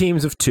 3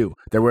 teams of 2.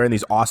 They're wearing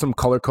these awesome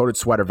color-coded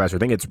sweater vests. I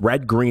think it's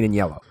red, green, and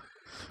yellow.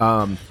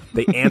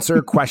 They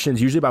answer questions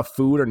usually about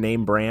food or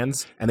name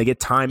brands, and they get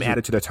time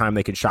added to their time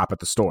they can shop at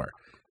the store.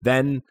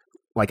 Then,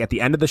 like at the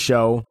end of the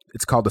show,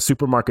 it's called the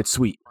Supermarket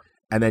Sweep.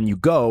 And then you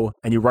go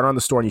and you run around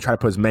the store and you try to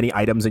put as many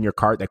items in your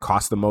cart that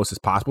cost the most as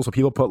possible. So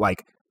people put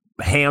like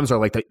hams are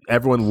like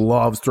everyone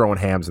loves throwing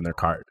hams in their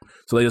cart.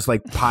 So they just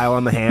like pile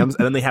on the hams,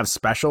 and then they have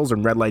specials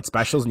and red light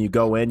specials, and you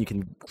go in, you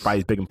can buy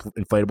these big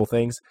inflatable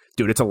things.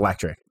 Dude, it's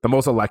electric. The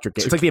most electric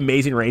game. It's like the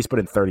Amazing Race, but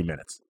in 30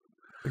 minutes.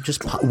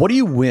 What do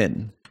you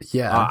win?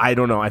 Yeah. I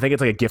don't know. I think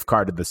it's like a gift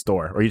card to the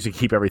store, or you just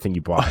keep everything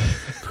you bought.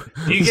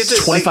 Do you get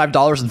this,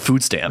 $25 in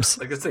food stamps.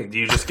 Like this thing, do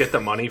you just get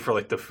the money for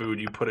like the food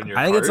you put in your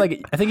cart?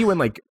 I think you win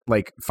like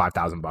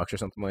 $5,000 or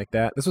something like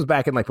that. This was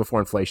back in like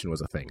before inflation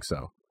was a thing,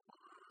 so.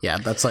 Yeah,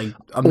 that's like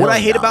what I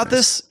hate about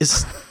this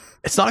is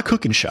it's not a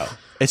cooking show.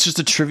 It's just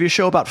a trivia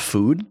show about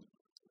food.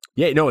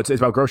 Yeah, no, it's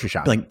about grocery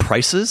shopping. Like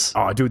prices.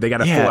 Oh, dude, they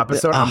got a full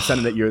episode. I'm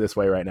sending it your this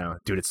way right now.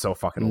 Dude, it's so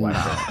fucking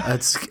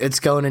electric.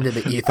 It's going into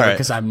the ether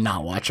because I'm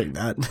not watching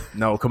that.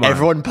 No, come on.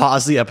 Everyone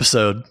pause the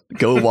episode.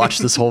 Go watch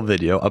this whole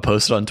video. I'll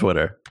post it on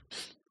Twitter.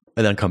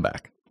 And then come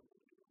back.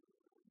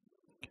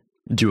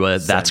 Do a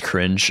That's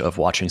Cringe of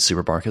watching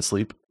Supermarket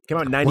Sweep. Came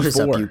out in 94. What is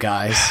up, you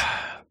guys?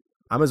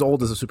 I'm as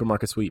old as a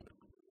Supermarket Sweep.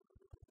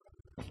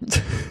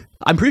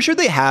 I'm pretty sure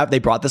they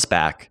brought this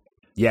back.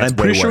 Yeah, I'm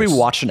pretty sure we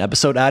watched an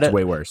episode at it.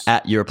 Way worse.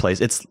 At your place.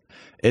 It's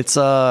who's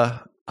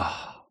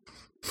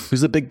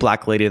the big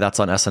black lady that's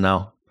on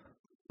SNL?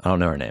 I don't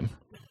know her name.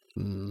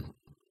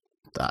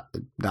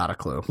 Not a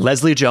clue.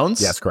 Leslie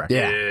Jones? Yes, correct.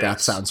 Yeah,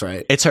 that sounds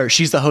right. It's her.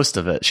 She's the host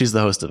of it. Good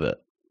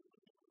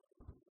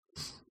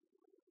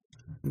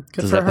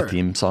Is for that her. the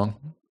theme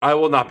song? I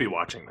will not be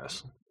watching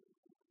this.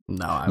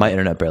 No, my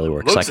internet barely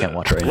works, so I can't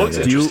watch it right now. Looks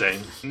interesting.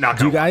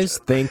 Do you guys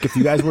think if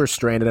you guys were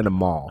stranded in a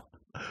mall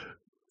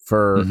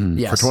for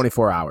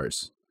 24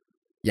 hours,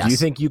 do you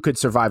think you could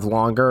survive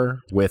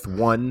longer with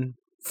 1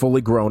 fully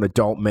grown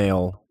adult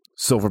male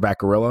silverback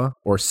gorilla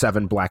or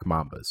 7 black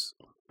mambas?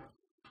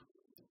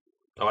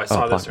 Oh, I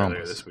saw this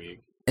earlier this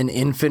week. An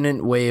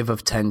infinite wave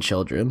of 10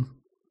 children.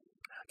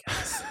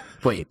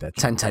 Wait,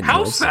 10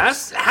 How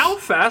fast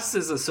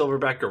is a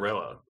silverback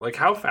gorilla? Like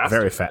how fast?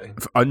 Very fast.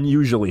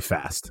 Unusually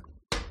fast.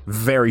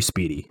 Very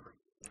speedy.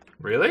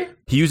 Really?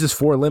 He uses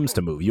 4 limbs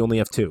to move. You only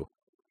have 2.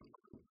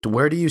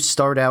 Where do you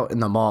start out in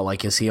the mall?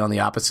 Like, is he on the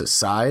opposite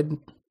side?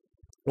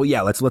 Well,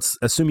 yeah. Let's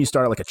assume you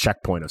start at like a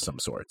checkpoint of some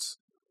sorts,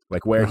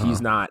 like where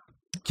he's not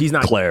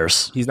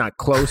Claire's. He's not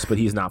close, but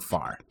he's not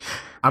far.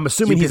 I'm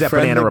assuming he's at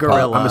Banana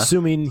Republic. I'm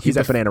assuming he's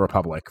at Banana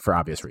Republic for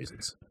obvious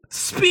reasons.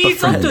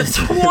 Speeds up to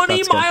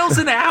 20 miles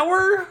an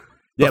hour.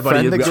 Yeah,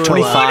 buddy.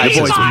 25.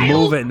 Boys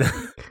moving.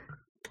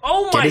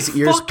 Oh my! Get his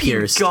ears fucking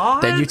pierced.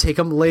 God. Then you take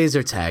him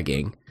laser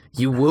tagging.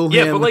 You woo him.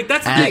 Yeah, but like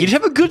that's You'd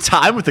have a good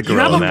time with the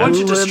gorilla. You have a man.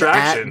 bunch of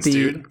distractions, at the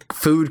dude.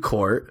 food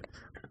court,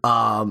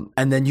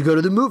 and then you go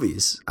to the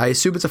movies. I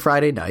assume it's a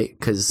Friday night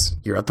because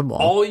you're at the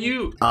mall. What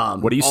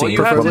do you see?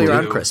 Preferably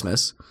around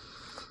Christmas.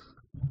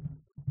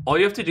 All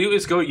you have to do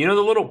is go. You know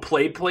the little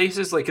play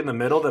places like in the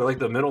middle that are like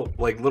the middle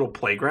like little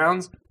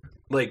playgrounds.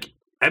 Like,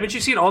 haven't you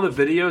seen all the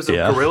videos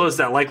of gorillas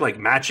that like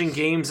matching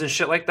games and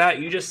shit like that?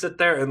 You just sit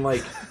there and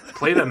like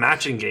play the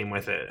matching game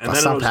with it, and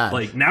then it was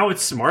like now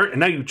it's smart, and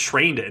now you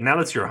trained it, and now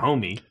that's your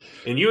homie,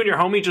 and you and your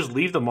homie just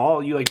leave the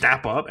mall. You like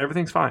dap up,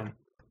 everything's fine.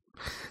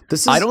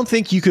 I don't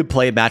think you could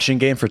play a matching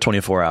game for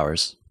 24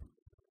 hours.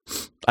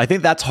 I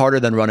think that's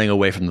harder than running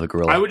away from the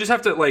gorilla. I would just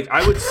have to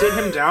I would sit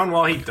him down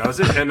while he does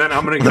it, and then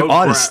I'm gonna go.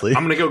 Honestly,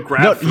 I'm gonna go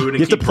grab food.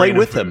 You have to play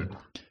with him.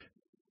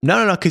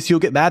 No, because he'll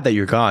get mad that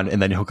you're gone,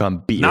 and then he'll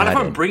come beat you. Not if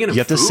I'm bringing him. You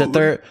have to sit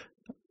there.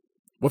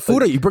 What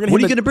food are you bringing? What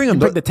are you going to bring him?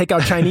 The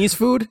takeout Chinese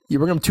food? You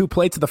bring him 2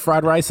 plates of the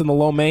fried rice and the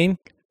lo mein?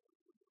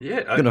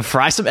 Yeah, I'm going to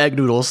fry some egg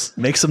noodles,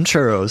 make some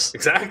churros.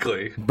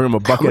 Exactly. Bring him a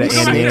bucket of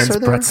Annie Ann's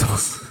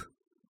pretzels.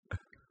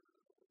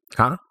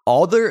 Huh?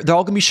 They're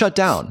all going to be shut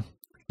down.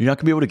 You're not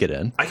going to be able to get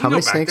in. How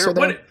many snakes are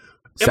there?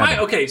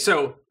 Okay,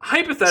 so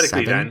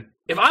hypothetically then,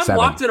 if I'm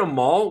locked in a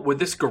mall with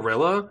this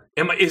gorilla,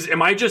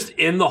 am I just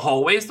in the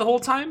hallways the whole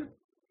time?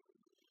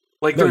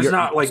 Like there's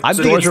not like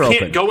so you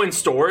can't go in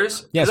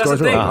stores? Yeah, that's the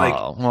stores thing. are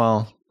Like,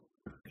 well,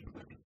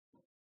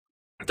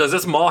 does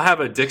this mall have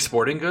a Dick's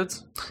Sporting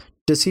Goods?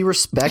 Does he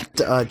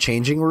respect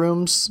changing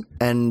rooms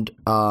and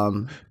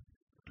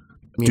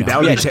Dude,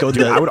 that would just go to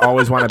the I would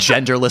always want to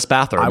genderless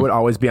bathroom. I would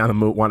always be on the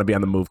move. Want to be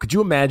on the move. Could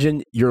you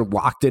imagine you're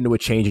locked into a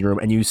changing room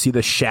and you see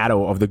the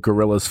shadow of the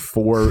gorilla's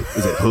 4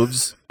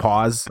 hooves,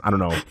 paws? I don't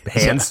know,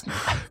 hands.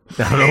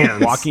 I don't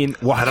know, walking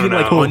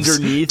like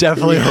underneath.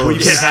 Definitely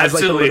hooves. Yeah,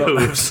 absolutely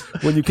hooves.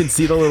 When you can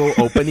see the little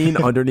opening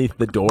underneath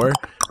the door,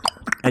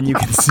 and you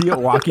can see it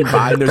walking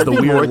by, and there's the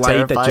weird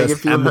light that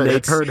just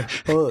emanates.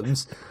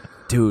 Hooves.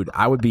 Dude,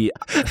 I would be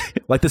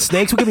like the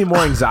snakes would give me more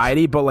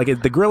anxiety, but like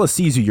if the gorilla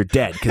sees you, you're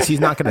dead because he's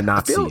not going to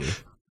not see you.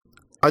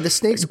 Are the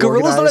snakes?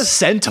 Gorilla's not a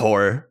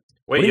centaur.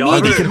 Wait,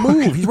 he can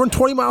move. He's running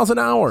 20 miles an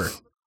hour.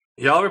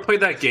 Y'all ever played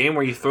that game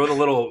where you throw the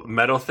little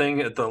metal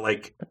thing at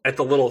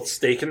the little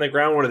stake in the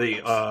ground? What are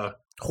the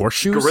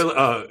horseshoes?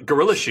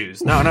 Gorilla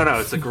shoes. No,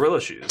 it's the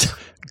gorilla shoes.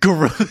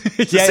 Gorilla.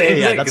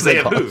 Yeah. Because they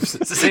have hooves.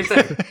 It's the same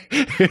thing.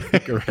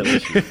 Gorilla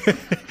shoes.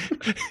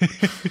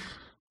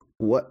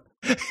 What?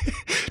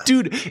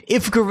 Dude,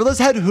 if gorillas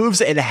had hooves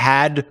and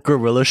had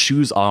gorilla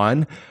shoes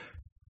on,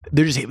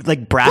 they're just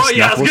like brass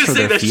knuckles for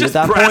their feet at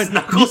that point.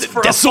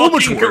 That's so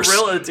much worse.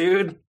 Gorilla,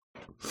 dude.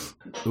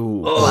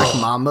 Ooh, black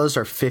mambas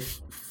are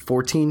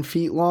 14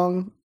 feet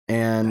long,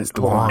 and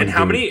long, and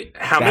how many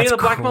of the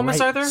black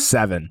mambas are there?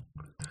 7.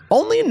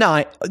 Only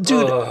 9,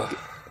 dude.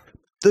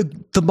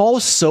 The mall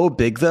is so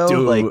big though,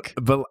 dude,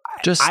 but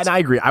I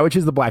agree. I would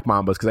choose the black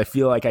mambas because I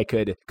feel like I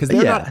could, because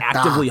they're not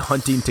actively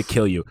hunting to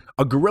kill you.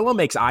 A gorilla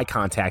makes eye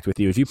contact with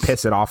you. If you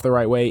piss it off the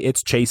right way,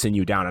 it's chasing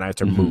you down, and I have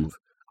to move.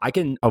 I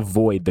can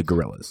avoid the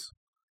gorillas.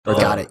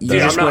 Got it. You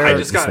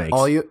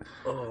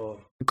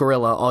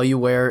gorilla. All you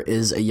wear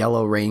is a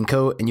yellow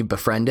raincoat, and you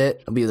befriend it.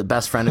 It'll be the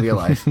best friend of your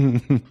life.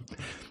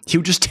 He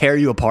would just tear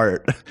you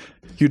apart.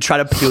 He would try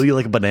to peel you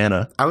like a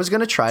banana. I was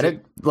gonna try to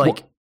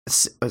like.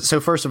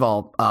 So first of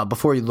all,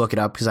 before you look it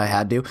up, because I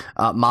had to,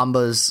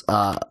 mambas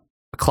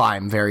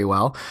climb very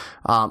well.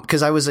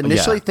 Because I was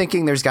initially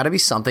thinking there's got to be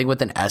something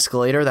with an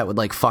escalator that would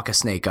like fuck a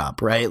snake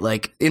up, right?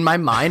 Like in my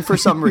mind, for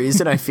some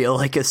reason, I feel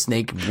like a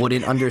snake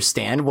wouldn't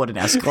understand what an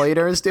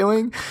escalator is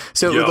doing,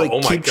 so it would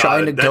like keep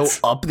trying to go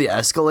up the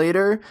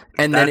escalator,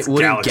 and then it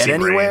wouldn't get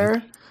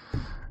anywhere.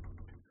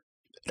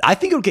 I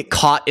think it would get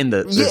caught in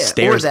the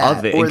stairs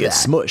of it and get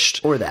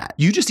smushed. Or that.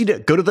 You just need to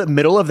go to the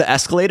middle of the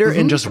escalator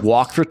and just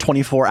walk for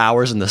 24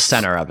 hours in the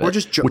center of it. Or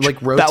just rotate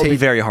that would be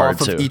very hard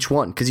off of each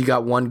one, because you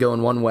got one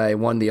going one way,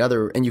 one the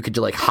other, and you could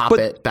like hop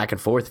it back and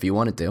forth if you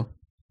wanted to.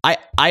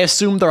 I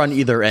assume they're on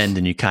either end,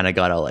 and you kind of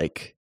gotta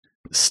like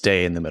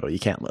stay in the middle. You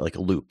can't like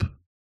loop.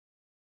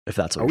 If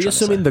that's what are we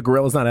assuming the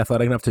gorilla's not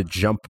athletic enough to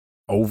jump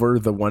over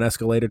the one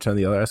escalator to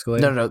the other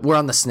escalator? No, we're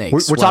on the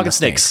snakes. We're talking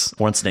snakes.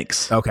 We're on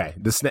snakes. Okay,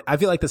 I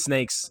feel like the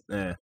snakes.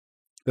 The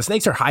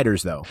snakes are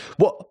hiders, though.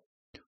 Well,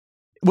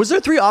 was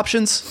there 3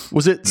 options?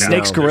 Was it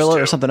snakes,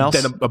 gorilla, or something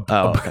else? Then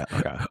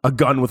a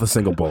gun with a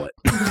single bullet.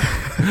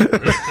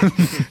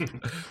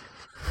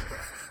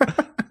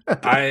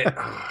 I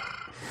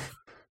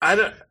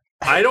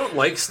don't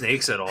like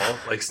snakes at all.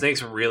 Like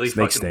snakes really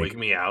fucking wig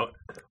me out.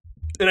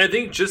 And I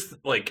think just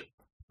like,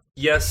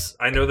 yes,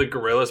 I know the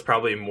gorilla's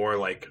probably more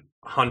like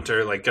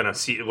hunter, like gonna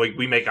see, like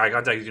we make eye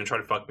contact, he's gonna try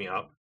to fuck me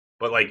up.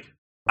 But like,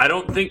 I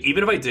don't think,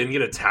 even if I didn't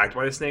get attacked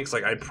by the snakes,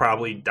 like I'd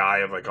probably die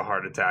of like a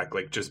heart attack,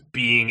 like just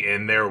being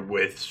in there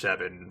with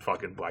 7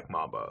 fucking black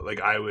mamba.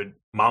 Like I would,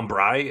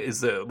 Mambrai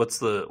is what's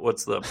the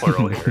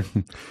plural here?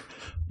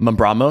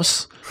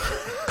 Mambramos?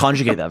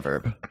 Conjugate that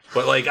verb.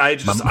 But like I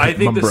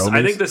think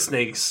the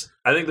snakes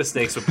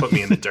would put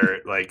me in the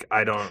dirt. Like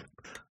I'm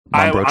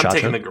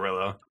taking the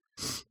gorilla.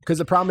 Because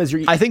the problem is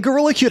I think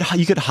gorilla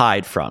you could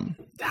hide from.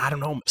 I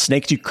don't know.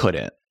 Snakes you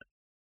couldn't.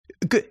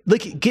 Get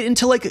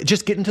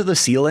into the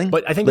ceiling.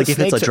 But I think like if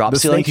it's a drop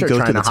ceiling, you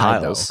go through the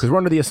tiles. Because we're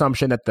under the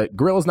assumption that the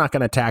gorilla's not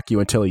going to attack you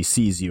until he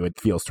sees you. It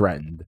feels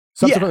threatened.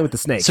 Subsequently with the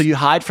snakes. So you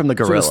hide from the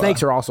gorilla. So the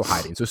snakes are also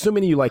hiding. So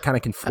assuming you like kind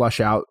of can flush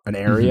out an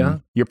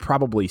area, you're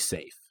probably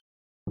safe.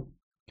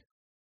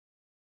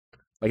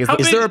 Like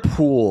is there a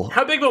pool?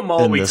 How big of a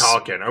mall are we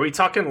talking? Are we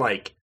talking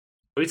like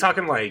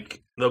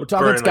the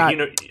Burn,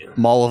 like,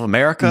 Mall of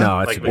America? No,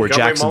 it's or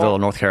Jacksonville, Mall?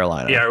 North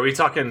Carolina. Yeah, are we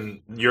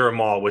talking your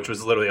mall, which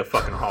was literally a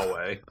fucking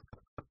hallway?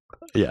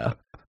 Yeah.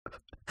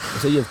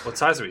 So what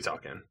size are we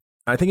talking?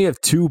 I think you have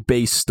 2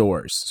 base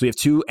stores. So you have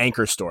 2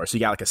 anchor stores. So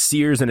you got like a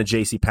Sears and a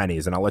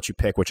JCPenney's, and I'll let you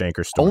pick which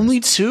anchor stores. Only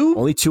 2?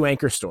 Only 2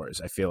 anchor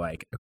stores, I feel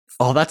like.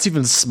 Oh, that's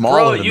even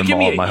smaller than the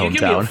mall in my hometown. You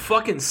give me a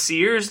fucking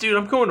Sears, dude?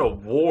 I'm going to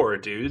war,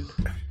 dude.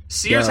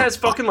 Sears has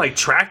fucking like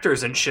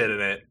tractors and shit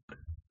in it.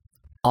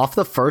 Off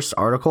the first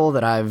article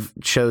that I've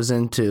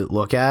chosen to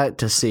look at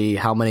to see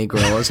how many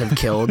gorillas have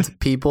killed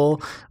people,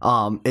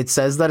 it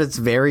says that it's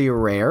very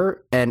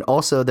rare, and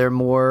also they're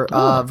more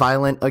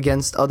violent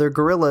against other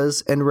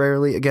gorillas and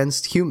rarely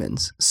against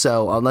humans.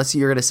 So unless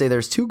you're going to say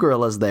there's 2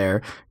 gorillas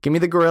there, give me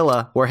the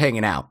gorilla. We're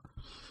hanging out.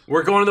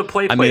 We're going to the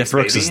play place, I mean, if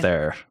Brooks baby. is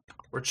there.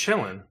 We're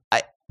chilling.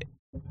 I'm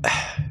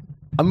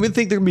going to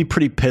think they're going to be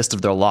pretty pissed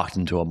if they're locked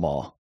into a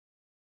mall.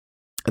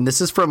 And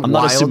this is from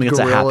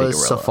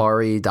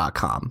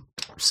wildgorillasafari.com.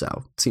 So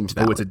it seems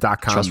valid. Oh, it's a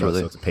 .com, so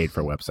it's a paid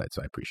for website,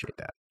 so I appreciate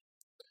that.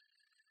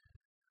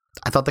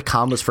 I thought the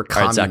com was for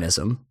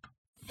communism.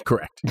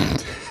 Correct.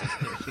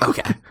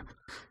 Okay.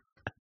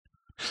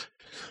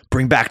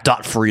 Bring back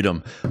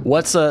 .freedom.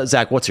 What's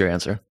Zach? What's your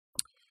answer?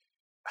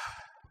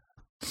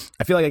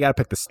 I feel like I got to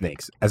pick the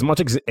snakes. As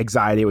much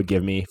anxiety it would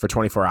give me for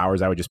 24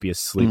 hours, I would just be a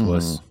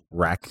sleepless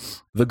wreck.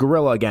 The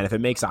gorilla, again, if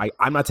it makes,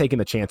 I'm not taking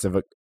the chance of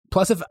it.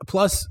 Plus,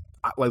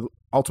 like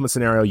ultimate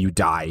scenario, you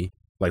die.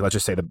 Like let's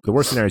just say the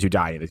worst scenario is you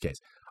die in this case.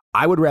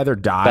 I would rather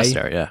die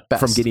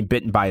from getting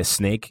bitten by a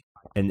snake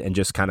and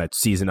just kind of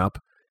season up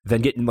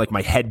than getting like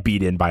my head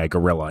beat in by a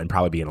gorilla and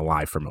probably being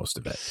alive for most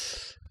of it.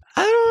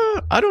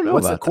 I don't know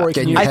about Corey,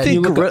 that.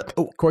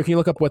 Corey, can you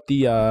look up what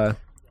the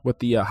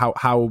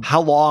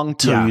how long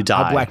till you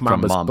die Black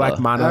from Mamba?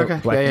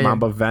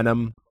 Mamba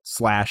venom /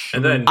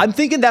 and then I'm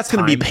thinking that's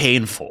going to be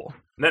painful.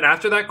 And then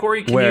after that,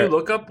 Corey, can you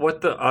look up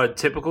what the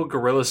typical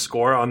gorilla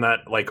score on that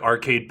like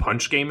arcade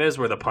punch game is,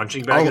 where the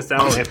punching bag is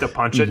down and you have to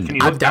punch it? Can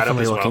you look that up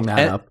as well? I'm definitely looking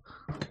that up.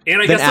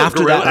 And I guess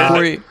after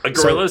a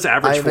gorilla's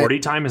average 40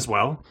 time as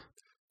well.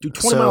 Dude,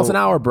 20 miles an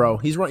hour, bro.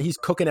 He's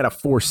cooking at a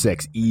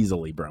 4.6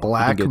 easily, bro.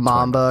 Black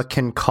Mamba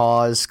can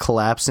cause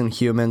collapse in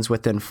humans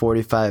within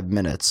 45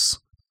 minutes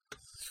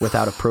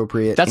without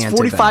appropriate. That's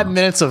 45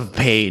 minutes of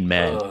pain,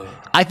 man.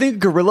 I think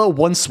gorilla,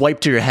 one swipe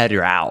to your head,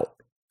 you're out.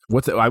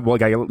 What's it? Well,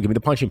 give me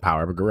the punching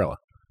power of a gorilla.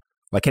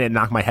 Like, can it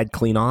knock my head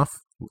clean off,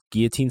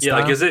 guillotine style?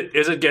 Yeah, like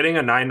is it getting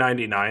a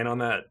 999 on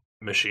that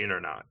machine or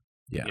not?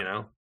 Yeah, you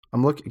know.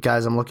 I'm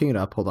looking it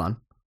up. Hold on.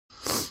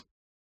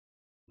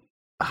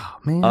 Oh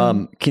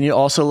man. Can you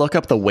also look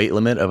up the weight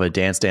limit of a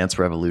Dance Dance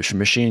Revolution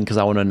machine? Because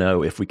I want to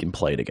know if we can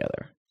play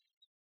together.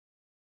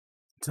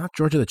 It's not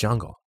George of the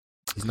Jungle.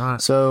 He's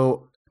not.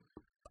 So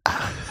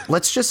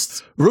let's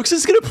just. Rooks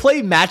is gonna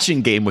play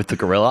matching game with the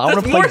gorilla. I want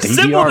to play more DDR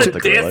simple with than the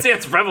gorilla. Dance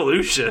Dance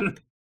Revolution.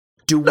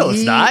 No,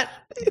 it's not.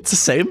 It's the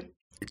same.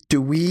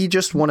 Do we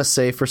just want to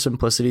say, for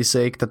simplicity's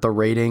sake, that the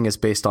rating is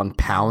based on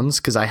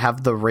pounds? Because I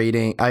have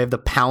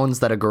the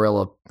pounds that a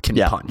gorilla can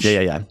punch.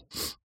 Yeah.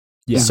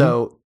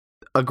 So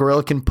a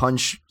gorilla can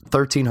punch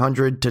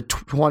 1,300 to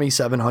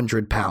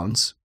 2,700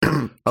 pounds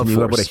of force.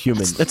 What a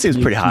human. That seems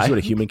pretty high. What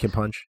a human can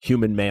punch.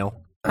 Human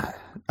male.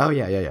 Oh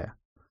yeah.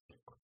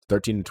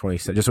 13 to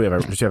 27. Just so we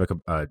have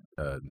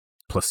a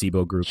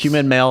placebo group.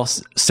 Human male,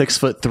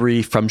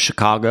 6'3" from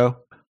Chicago.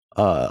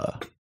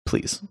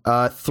 Please.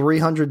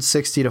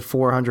 360 to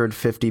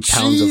 450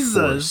 pounds of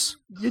force.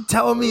 You're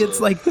telling me it's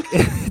like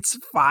it's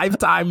 5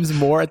 times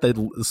more at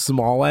the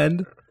small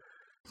end?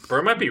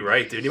 Bro might be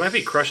right, dude. You might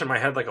be crushing my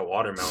head like a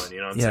watermelon. You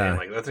know what I'm saying?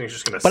 Like that thing's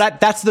just gonna. But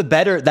that's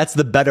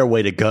the better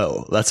way to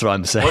go. That's what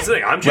I'm saying. What's the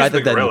thing? I'm just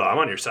the gorilla. I'm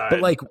on your side.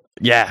 But like,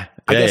 I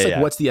guess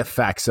what's the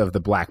effects of the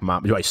Black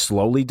Mamba? Do I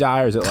slowly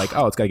die, or is it like,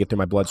 it's got to get through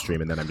my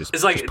bloodstream, and then I'm just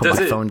put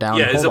my phone down?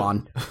 Yeah, hold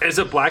on. Is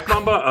a Black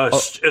Mamba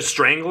a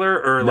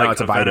strangler or like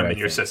it's a venom in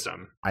your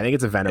system? I think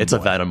it's a venom. It's a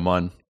venom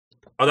one.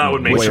 Oh, that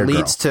would make sense. sense. Which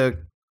leads to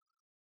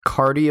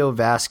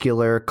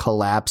cardiovascular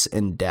collapse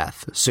and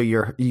death. So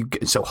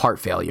so heart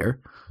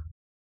failure.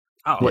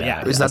 Oh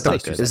yeah, is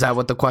that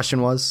what the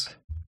question was?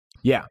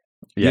 Yeah.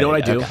 You know what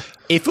I do? Okay.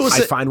 If it was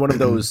I find one of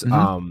those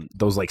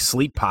those like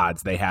sleep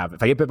pods they have.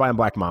 If I get bit by a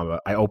Black Mamba,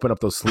 I open up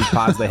those sleep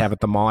pods they have at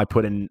the mall. I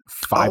put in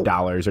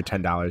 $5 or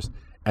 $10,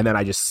 and then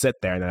I just sit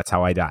there, and that's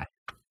how I die.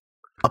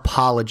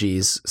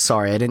 Apologies.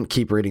 Sorry, I didn't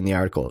keep reading the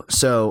article.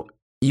 So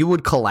you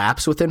would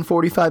collapse within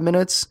 45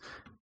 minutes,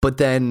 but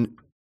then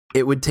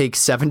it would take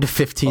 7 to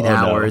 15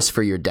 hours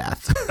for your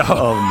death.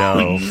 Oh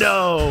no.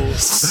 No.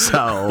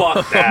 So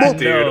fuck that,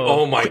 dude. No.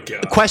 Oh my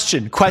god.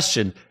 Question.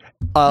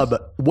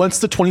 Once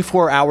the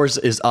 24 hours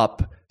is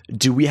up,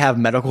 do we have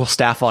medical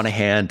staff on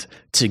hand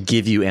to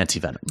give you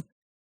antivenom?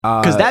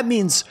 Because that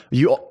means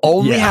you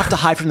only have to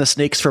hide from the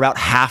snakes for about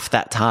half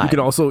that time. You can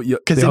also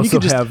because then you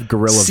can just have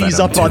gorilla seize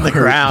venom up on the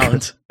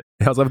ground.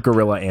 They also have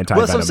gorilla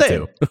anti-venom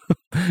too.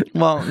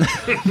 Well,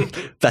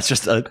 that's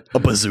just a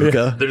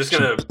bazooka. They're just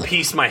gonna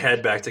piece my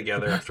head back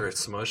together after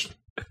it's smushed.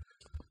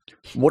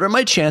 What are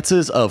my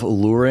chances of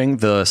luring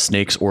the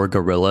snakes or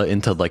gorilla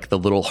into like the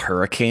little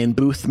hurricane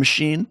booth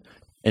machine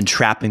and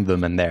trapping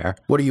them in there?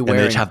 What are you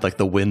wearing? And they just have like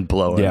the wind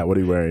blowing. Yeah, what are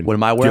you wearing? What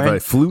am I wearing? Do you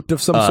have a flute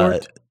of some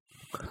sort?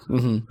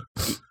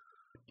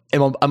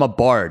 I'm a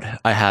bard.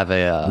 I have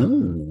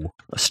a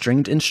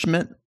stringed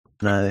instrument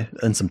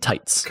and some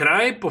tights. Can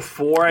I,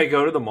 before I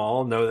go to the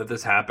mall, know that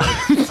this happened?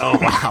 Oh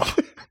wow!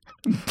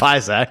 Bye,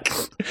 Zach.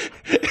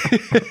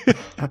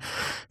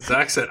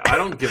 Zach said, "I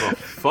don't give a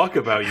fuck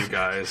about you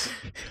guys."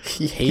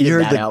 He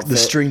heard the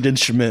stringed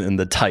instrument and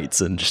the tights,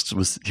 and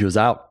he was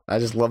out. I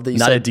just love that you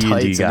Not said a D&D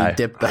tights guy. and he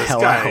dipped the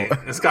hell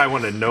out. This guy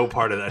wanted no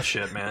part of that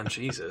shit, man.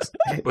 Jesus.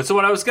 But so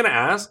what I was gonna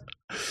ask,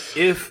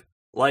 if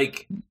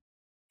like.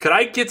 Could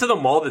I get to the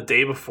mall the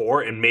day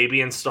before and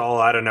maybe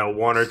install, I don't know,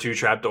 1 or 2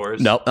 trapdoors?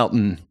 No.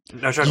 No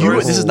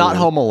trapdoors? This is not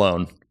Home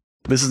Alone.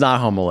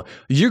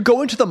 You're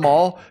going to the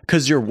mall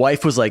because your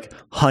wife was like,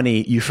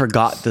 honey, you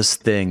forgot this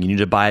thing. You need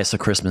to buy us a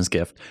Christmas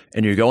gift.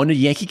 And you're going to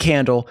Yankee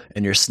Candle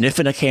and you're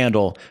sniffing a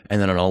candle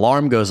and then an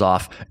alarm goes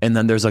off and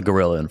then there's a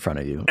gorilla in front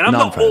of you. And I'm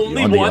the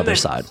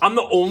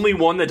only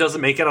one that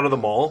doesn't make it out of the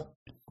mall?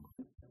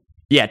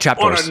 Yeah,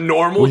 trapdoors. On a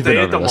normal day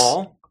at the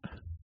mall?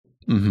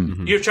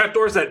 Mm-hmm. You have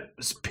trapdoors that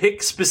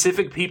pick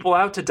specific people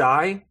out to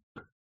die.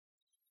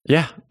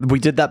 Yeah, we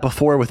did that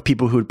before with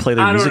people who would play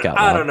their music out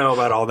loud. I don't know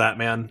about all that,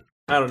 man.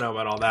 I don't know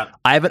about all that.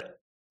 I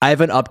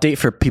have an update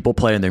for people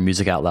playing their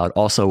music out loud.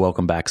 Also,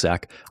 welcome back,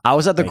 Zach. I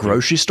was at the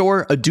grocery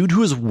store. A dude who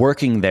was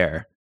working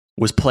there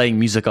was playing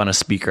music on a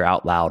speaker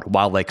out loud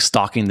while like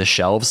stocking the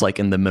shelves, like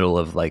in the middle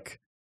of like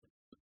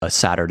a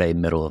Saturday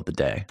middle of the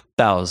day.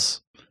 Don't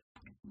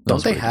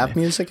they have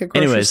music at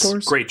grocery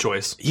stores? Great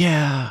choice.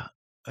 Yeah,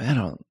 I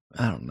don't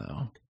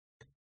know.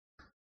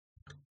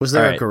 Was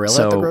there a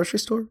gorilla at the grocery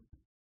store?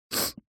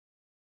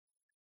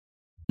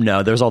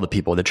 No, there's all the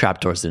people. The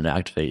trapdoors didn't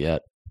activate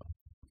yet.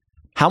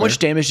 How much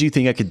damage do you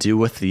think I could do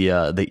with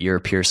the ear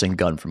piercing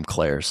gun from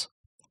Claire's?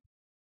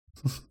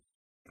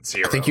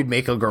 0. I think you'd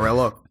make a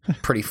gorilla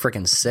pretty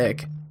freaking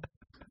sick.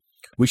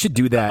 We should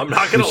do that. I'm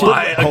not gonna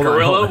lie, a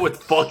gorilla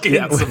with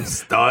fucking some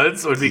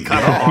studs would be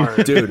kind of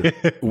hard, dude.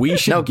 We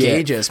should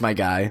gauges, my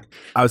guy.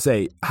 I would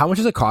say, how much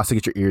does it cost to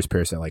get your ears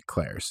pierced at like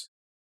Claire's?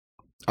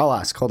 I'll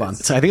ask. Hold on.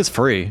 I think it's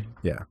free.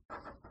 Yeah.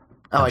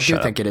 I do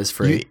think it is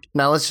free.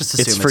 Now let's just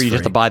assume it's free. You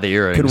have to buy the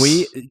earrings. Can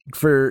we,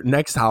 for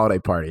next holiday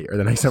party or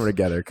the next time we're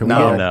together, can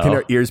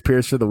our ears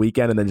pierced for the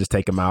weekend and then just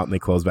take them out and they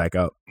close back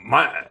up?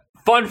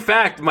 Fun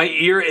fact, my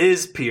ear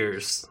is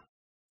pierced.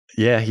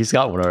 Yeah, he's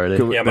got one already.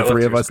 Could the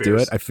three of us do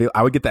it?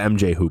 I would get the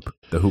MJ hoop.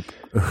 The hoop.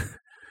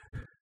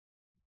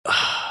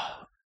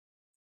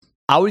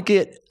 I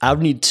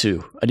would need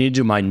two. I need to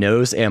do my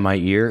nose and my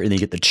ear, and then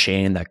get the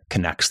chain that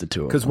connects the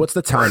two. Because what's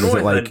the time?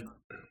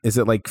 Is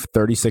it like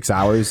 36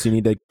 hours you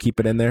need to keep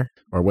it in there?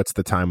 Or what's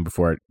the time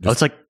before it? It's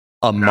like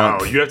a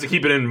month. No, you have to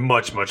keep it in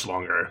much, much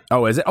longer.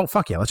 Oh, is it? Oh,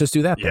 fuck yeah. Let's just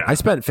do that then. Yeah. I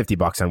spent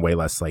 $50 on way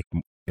less like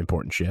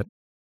important shit.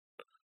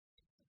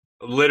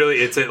 Literally,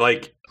 it's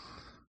like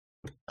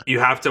you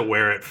have to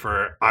wear it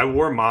for. I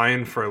wore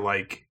mine for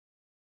like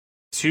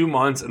 2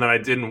 months, and then I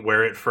didn't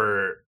wear it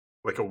for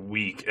like a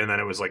week, and then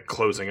it was like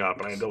closing up,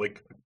 and I had to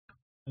like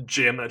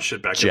jam that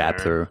shit back in there.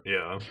 Through.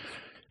 Yeah.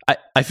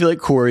 I feel like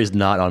Corey's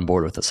not on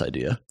board with this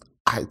idea.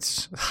 I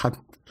just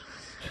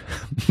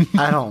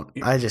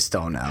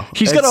don't know.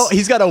 He's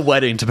got a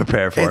wedding to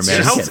prepare for,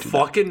 man. How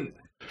fucking.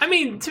 I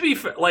mean, to be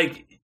fair,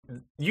 like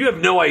you have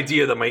no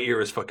idea that my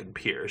ear is fucking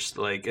pierced.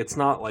 Like it's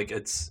not like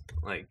it's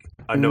like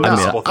a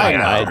noticeable thing.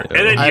 And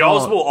then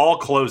y'all's will all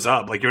close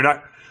up. Like you're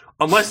not,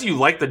 unless you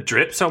like the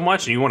drip so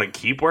much and you want to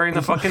keep wearing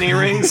the fucking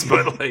earrings.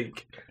 But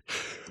like,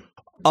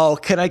 oh,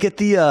 can I get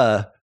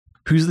the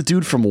who's the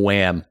dude from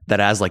Wham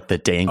that has like the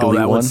dangly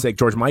one? One's sick.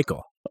 George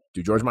Michael.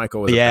 Dude, George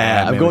Michael was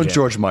I'm going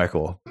George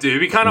Michael. Dude, it'd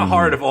be kind of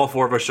hard if all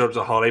four of us showed up to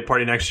a holiday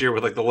party next year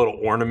with like the little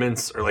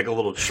ornaments or like a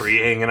little tree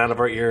hanging out of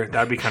our ear.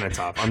 That'd be kind of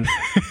tough.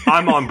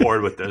 I'm on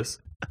board with this.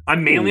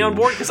 I'm mainly on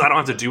board because I don't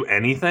have to do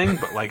anything,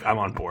 but like I'm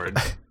on board.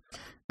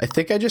 I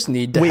think I just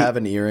need to have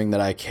an earring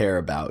that I care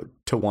about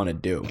to want to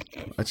do.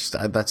 That's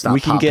not. We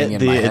can get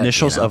the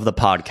initials of the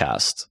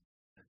podcast,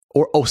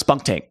 or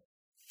Spunk Tank.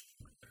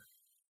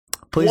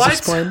 Please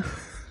explain.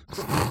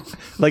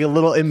 Like a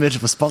little image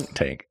of a spunk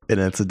tank, and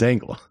it's a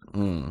dangle.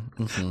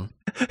 Mm-hmm.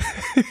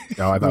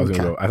 I thought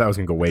I was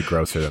gonna go way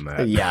grosser than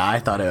that. Yeah, I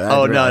thought it.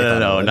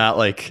 No, not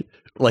like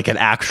an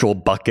actual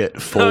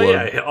bucket full. Oh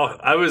yeah,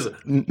 I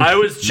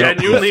was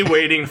genuinely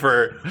waiting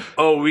for.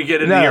 Oh, we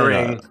get an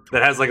earring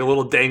that has like a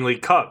little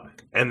dangly cup,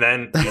 and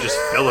then you just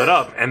fill it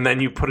up, and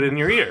then you put it in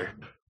your ear.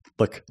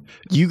 Look,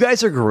 you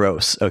guys are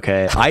gross.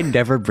 Okay, I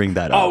never bring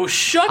that up. Oh,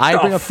 shut I the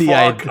bring up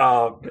fuck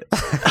up.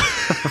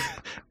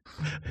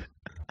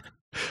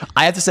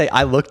 I have to say,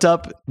 I looked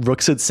up.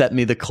 Rooks had sent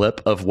me the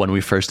clip of when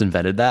we first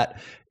invented that.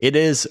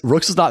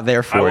 Rooks was not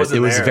there for it. It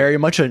was very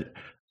much an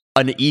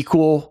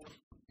equal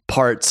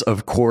parts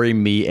of Corey,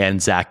 me,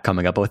 and Zach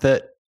coming up with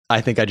it. I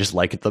think I just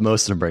like it the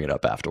most and bring it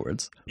up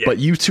afterwards. Yeah. But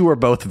you two are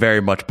both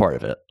very much part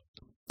of it.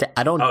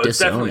 I don't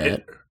disown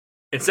it.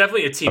 It's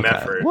definitely a team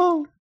effort.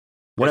 Well,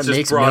 when it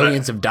makes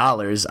millions of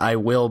dollars, I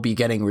will be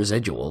getting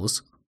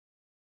residuals.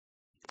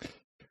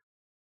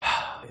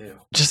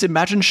 Just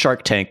imagine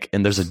Shark Tank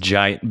and there's a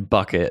giant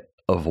bucket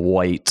of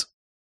white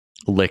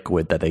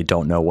liquid that they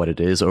don't know what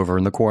it is over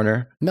in the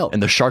corner. No.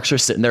 And the sharks are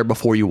sitting there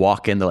before you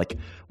walk in. They're like,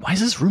 why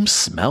does this room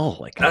smell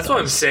like that? That's what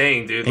I'm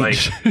saying, dude. Like,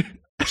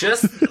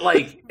 just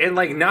like, and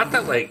like, not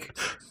that like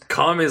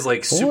cum is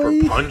like super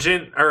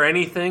pungent or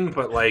anything,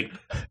 but like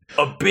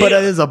a big, but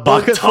it is a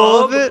bucket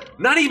full of it.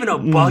 Not even a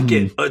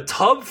bucket, a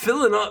tub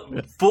full enough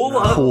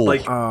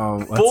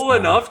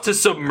to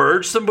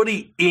submerge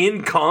somebody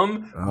in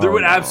cum. There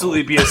would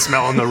absolutely be a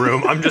smell in the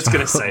room. I'm just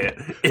gonna say it.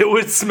 It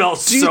would smell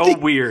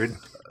weird.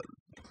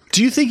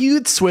 Do you think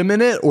you'd swim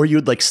in it, or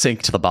you'd like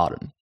sink to the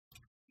bottom?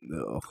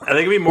 No. I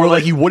think it'd be more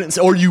like you wouldn't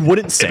sink.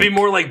 It'd be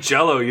more like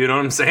Jello, you know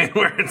what I'm saying?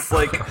 Where it's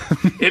like,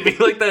 it'd be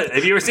like that.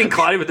 Have you ever seen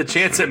Cloudy with a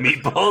Chance at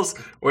Meatballs,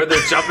 where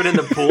they're jumping in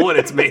the pool and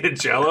it's made of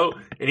Jello,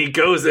 and he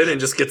goes in and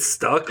just gets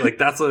stuck? Like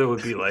that's what it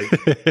would be like.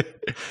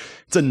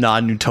 It's a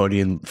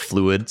non-Newtonian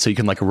fluid, so you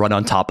can like run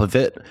on top of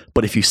it,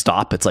 but if you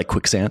stop, it's like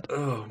quicksand.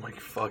 Oh my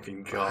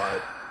fucking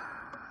god!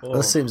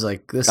 This seems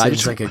like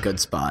a good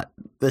spot.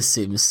 This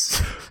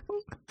seems.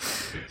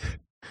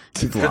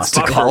 You've Good lost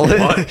spot a for call.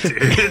 what,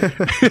 dude?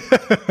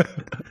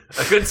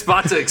 A good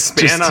spot to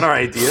expand on our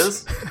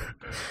ideas.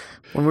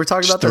 When we're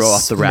talking about throw the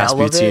off the smell of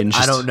Rasputin, it,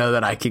 just- I don't know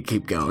that I could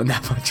keep going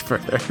that much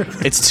further.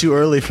 It's too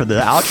early for the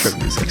outro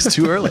music. It's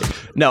too early.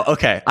 No,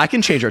 okay. I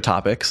can change our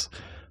topics.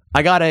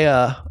 I got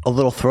a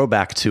little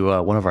throwback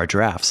to one of our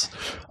drafts.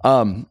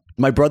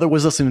 My brother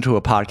was listening to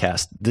a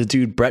podcast. The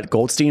dude Brett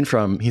Goldstein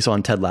he's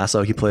on Ted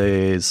Lasso. He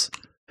plays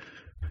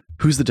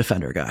who's the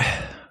defender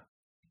guy?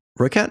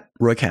 Roy Kent.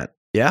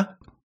 Yeah.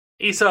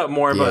 He's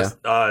more of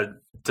a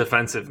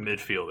defensive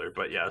midfielder,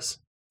 but yes.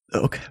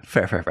 Okay.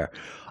 Fair.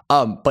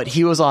 But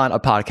he was on a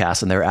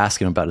podcast and they were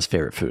asking him about his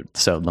favorite food.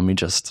 So let me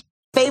just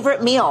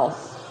Favorite meal?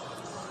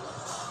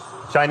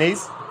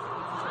 Chinese?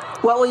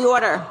 What will you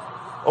order?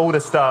 All the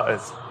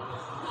starters.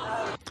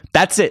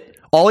 That's it.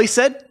 All he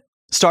said,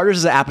 starters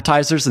is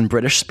appetizers in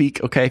British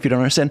speak, okay, if you don't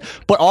understand.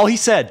 But all he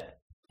said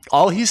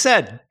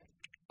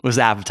was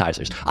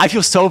appetizers. I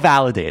feel so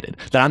validated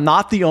that I'm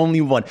not the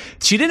only one.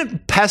 She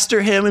didn't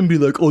pester him and be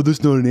like, oh,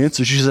 that's not an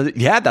answer. She said,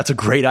 yeah, that's a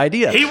great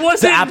idea. He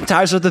wasn't- The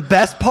appetizers are the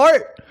best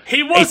part.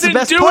 He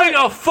wasn't doing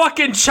a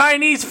fucking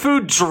Chinese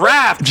food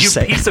draft, Just you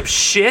saying. piece of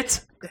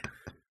shit.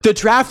 The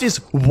draft is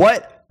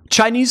what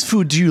Chinese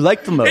food do you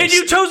like the most? And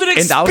you chose an And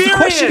that was the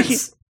question.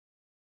 experience.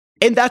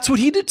 And that's what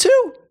he did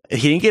too.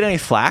 He didn't get any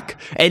flack,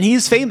 and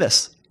he's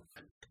famous.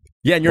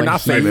 Yeah, and you're When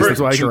not he famous. That's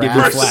why I can give you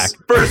drafts-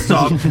 flack. First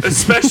off,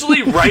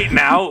 especially right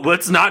now,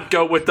 let's not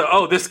go with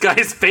this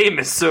guy's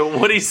famous, so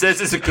what he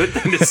says is a good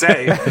thing to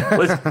say.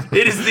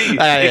 It is the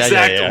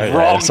exact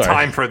wrong sorry.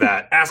 time for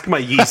that. Ask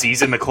my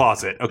Yeezys in the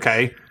closet,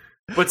 okay?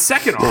 But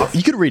second off,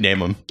 You could rename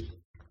him.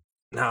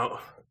 no.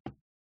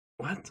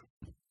 What?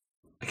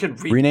 I can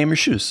Rename your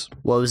shoes.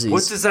 What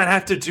Wosies. does that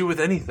have to do with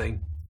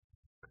anything?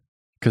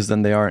 Because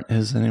then they aren't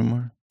his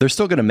anymore. They're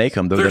still going to make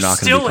them, though they're They're not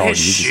going to be still called his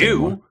Yeezys shoe.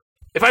 anymore.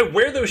 If I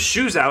wear those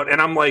shoes out and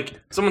I'm like,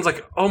 someone's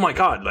like, oh my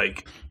god,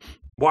 like,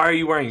 why are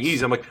you wearing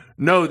Yeezys? I'm like,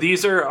 no,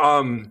 these are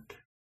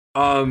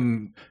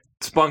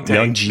Spunk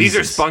Young Tanks. These are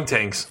Jesus. Spunk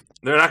Tanks.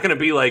 They're not going to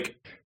be like,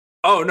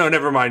 oh no,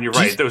 never mind, you're Do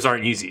you- right. Those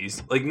aren't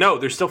Yeezys. Like, no,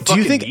 they're still Do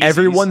fucking you think Yeezys.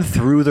 everyone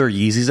threw their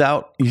Yeezys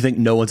out? You think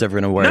no one's ever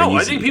going to wear a No, Yeezy?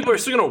 I think people are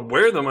still going to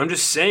wear them. I'm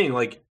just saying,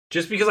 like,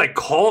 just because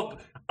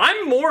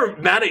I'm more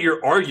mad at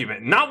your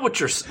argument, not what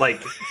you're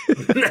like,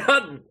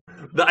 not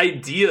the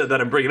idea that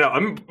I'm bringing up.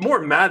 I'm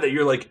more mad that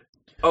you're like,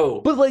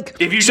 oh, But like,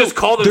 if you so just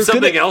call them they're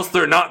something gonna- else,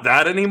 they're not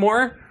that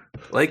anymore.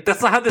 Like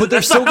that's not how. But they're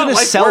that's still not how going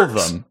to life sell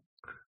works. them.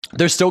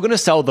 They're still going to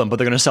sell them, but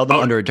they're going to sell them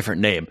under a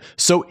different name.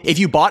 So if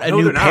you bought a No,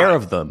 new they're pair not.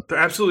 of them, They're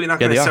absolutely not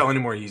Yeah, going to they sell are. any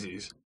more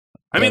Yeezys.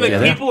 I mean, like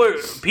they are.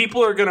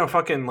 people are going to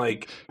fucking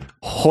like.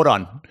 hold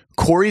on.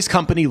 Corey's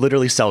company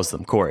literally sells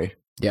them. Corey,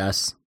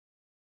 Yes.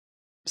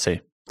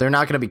 see, They're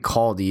not going to be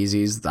called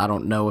Yeezys. I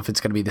don't know if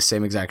it's going to be the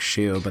same exact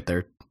shoe, but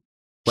they're...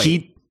 Wait. he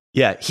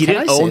Can didn't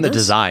I say own the this?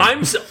 design.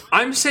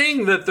 I'm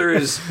saying that there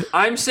is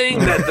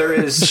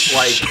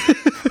like.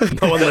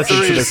 No one listens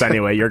to There this is-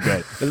 anyway. You're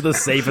good. This is the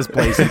safest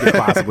place you could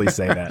possibly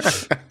say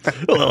that.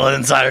 a little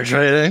insider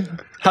trading.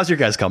 How's your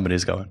guys'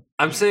 companies going?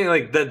 I'm saying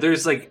like that.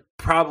 There's like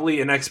probably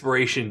an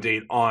expiration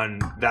date on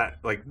that,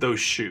 like those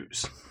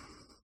shoes,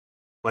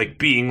 like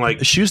being like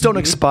The shoes don't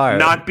expire.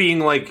 not being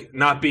like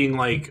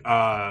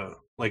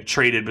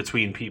traded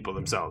between people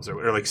themselves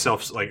or like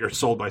or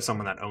sold by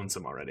someone that owns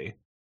them already.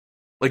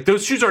 Like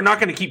those shoes are not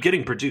going to keep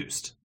getting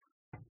produced.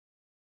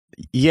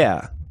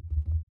 Yeah,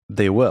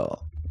 they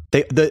will.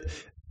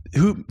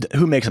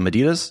 Who makes them?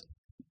 Adidas,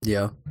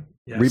 Yeah.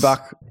 Yes.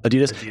 Reebok,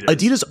 Adidas.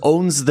 Adidas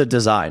owns the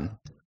design,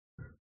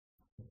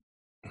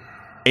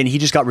 and he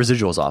just got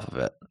residuals off of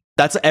it.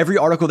 That's every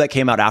article that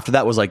came out after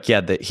that was like,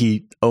 yeah, that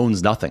he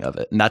owns nothing of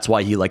it, and that's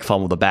why he like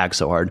fumbled the bag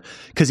so hard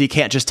because he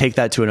can't just take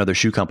that to another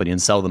shoe company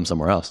and sell them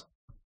somewhere else.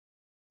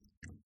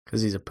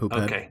 Because he's a poop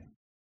head. Okay.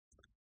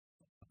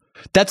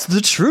 That's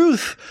the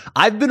truth.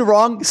 I've been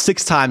wrong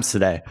 6 times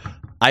today.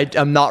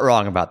 I'm not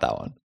wrong about that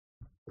one.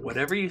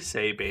 Whatever you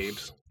say,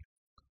 babes.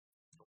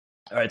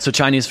 All right, so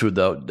Chinese food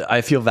though,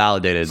 I feel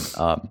validated.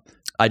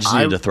 I just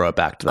needed to throw it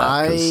back to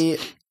that. 'cause- I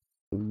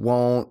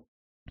won't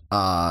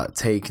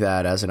take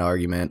that as an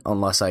argument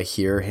unless I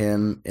hear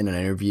him in an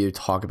interview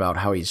talk about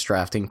how he's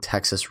drafting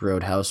Texas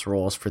Roadhouse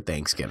rolls for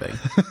Thanksgiving.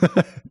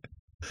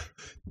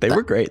 they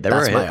were great. They were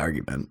That's a my hit.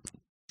 argument.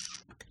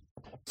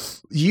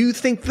 You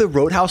think the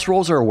Roadhouse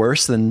rolls are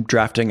worse than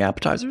drafting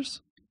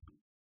appetizers?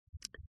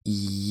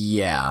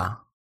 Yeah.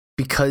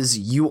 Because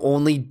you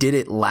only did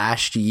it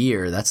last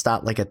year. That's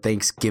not like a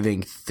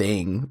Thanksgiving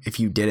thing. If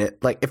you did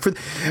it like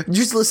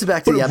just listen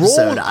back to But the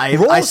episode. rolls I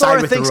are side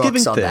a with the Thanksgiving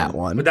Rooks on thing. that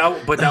one. But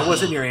that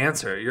wasn't your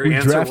answer. Your We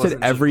answer drafted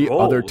wasn't just every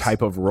other rolls.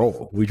 type of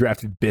roll. We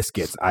drafted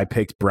biscuits. I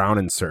picked brown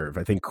and serve.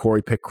 I think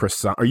Corey picked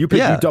croissant. Or you picked,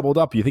 Yeah. you doubled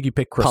up. You think you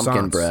picked croissants.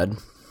 Pumpkin bread.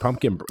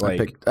 I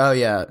picked, oh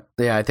yeah.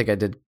 Yeah, I think I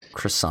did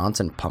croissants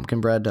and pumpkin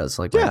bread as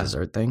like my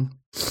dessert thing.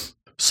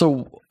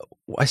 So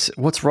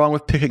what's wrong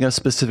with picking a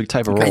specific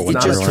type of roll? It's when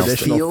not a everyone else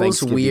traditional feels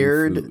Thanksgiving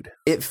weird. food.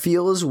 It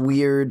feels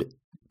weird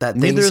that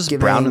Neither is Thanksgiving.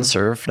 brown and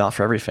serve, not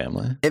for every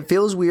family. It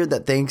feels weird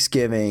that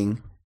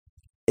Thanksgiving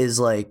is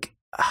like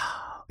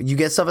you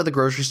get stuff at the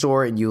grocery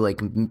store and you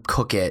like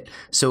cook it.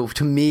 So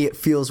to me, it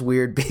feels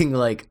weird being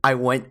like, I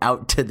went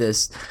out to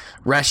this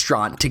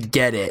restaurant to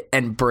get it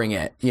and bring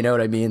it. You know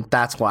what I mean?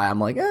 That's why I'm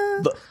like,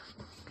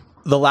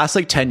 The last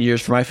like 10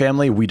 years for my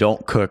family, we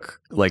don't cook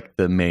like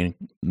the main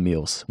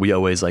meals. We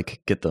always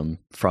like get them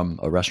from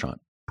a restaurant.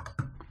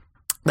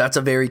 That's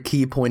a very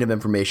key point of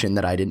information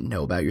that I didn't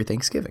know about your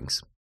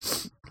Thanksgivings.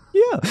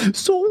 Yeah.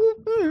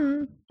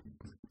 So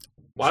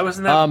why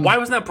wasn't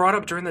that brought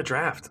up during the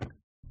draft?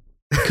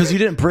 Because you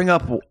didn't bring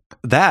up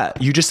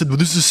that. You just said, well,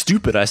 this is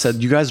stupid. I said,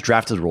 you guys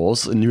drafted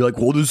roles, and you're like,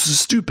 well, this is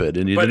stupid.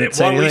 And you didn't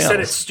say anything else. We said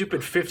it's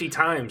stupid 50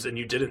 times, and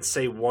you didn't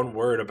say one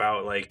word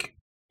about, like...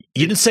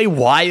 You didn't say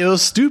why it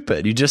was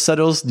stupid. You just said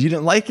you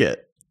didn't like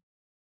it.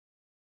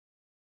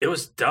 It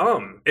was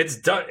dumb. It's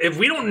dumb. If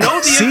we don't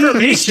know the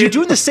information... You're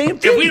doing the same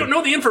thing. If we don't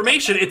know the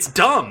information, it's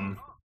dumb.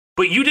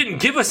 But you didn't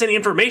give us any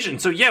information.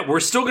 So, yeah,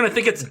 we're still going to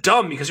think it's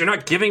dumb because you're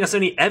not giving us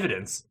any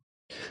evidence.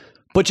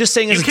 But just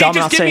saying it's dumb,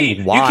 not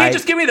saying why. You can't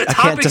just give me the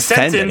topic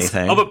sentence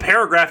of a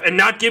paragraph and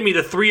not give me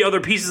the 3 other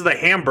pieces of the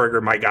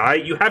hamburger, my guy.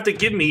 You have to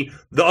give me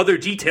the other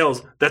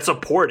details that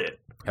support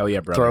it. Hell yeah,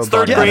 bro.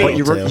 Third grade.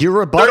 Your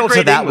rebuttal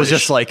to that was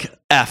just like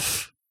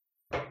F.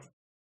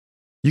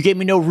 You gave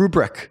me no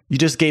rubric. You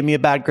just gave me a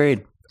bad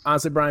grade.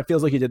 Honestly, Brian,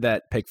 feels like you did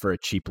that pick for a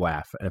cheap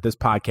laugh. And at this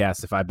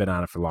podcast, if I've been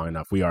on it for long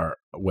enough, we are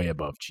way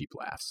above cheap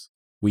laughs.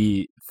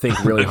 We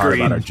think really hard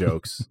about our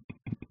jokes,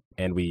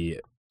 and we,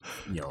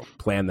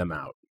 plan them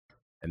out,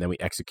 and then we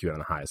execute on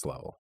the highest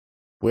level.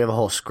 We have a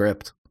whole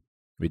script.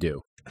 We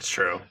do. That's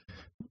true.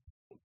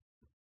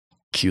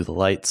 Cue the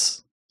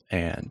lights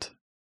and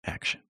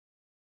action.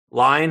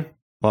 Line.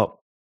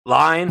 Well,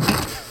 line.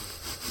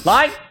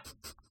 Line.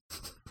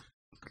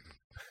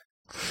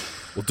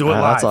 We'll do it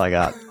live. That's all I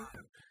got.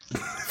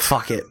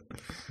 Fuck it.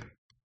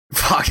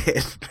 Fuck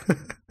it.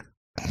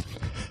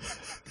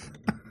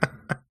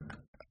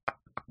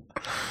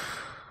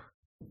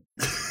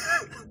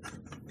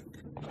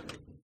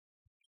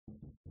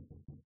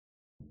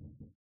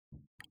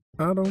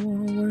 I don't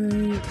want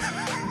to wait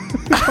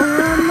for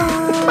our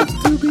lives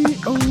to be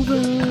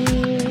over.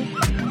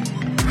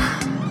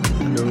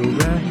 No,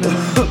 right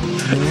now,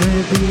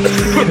 maybe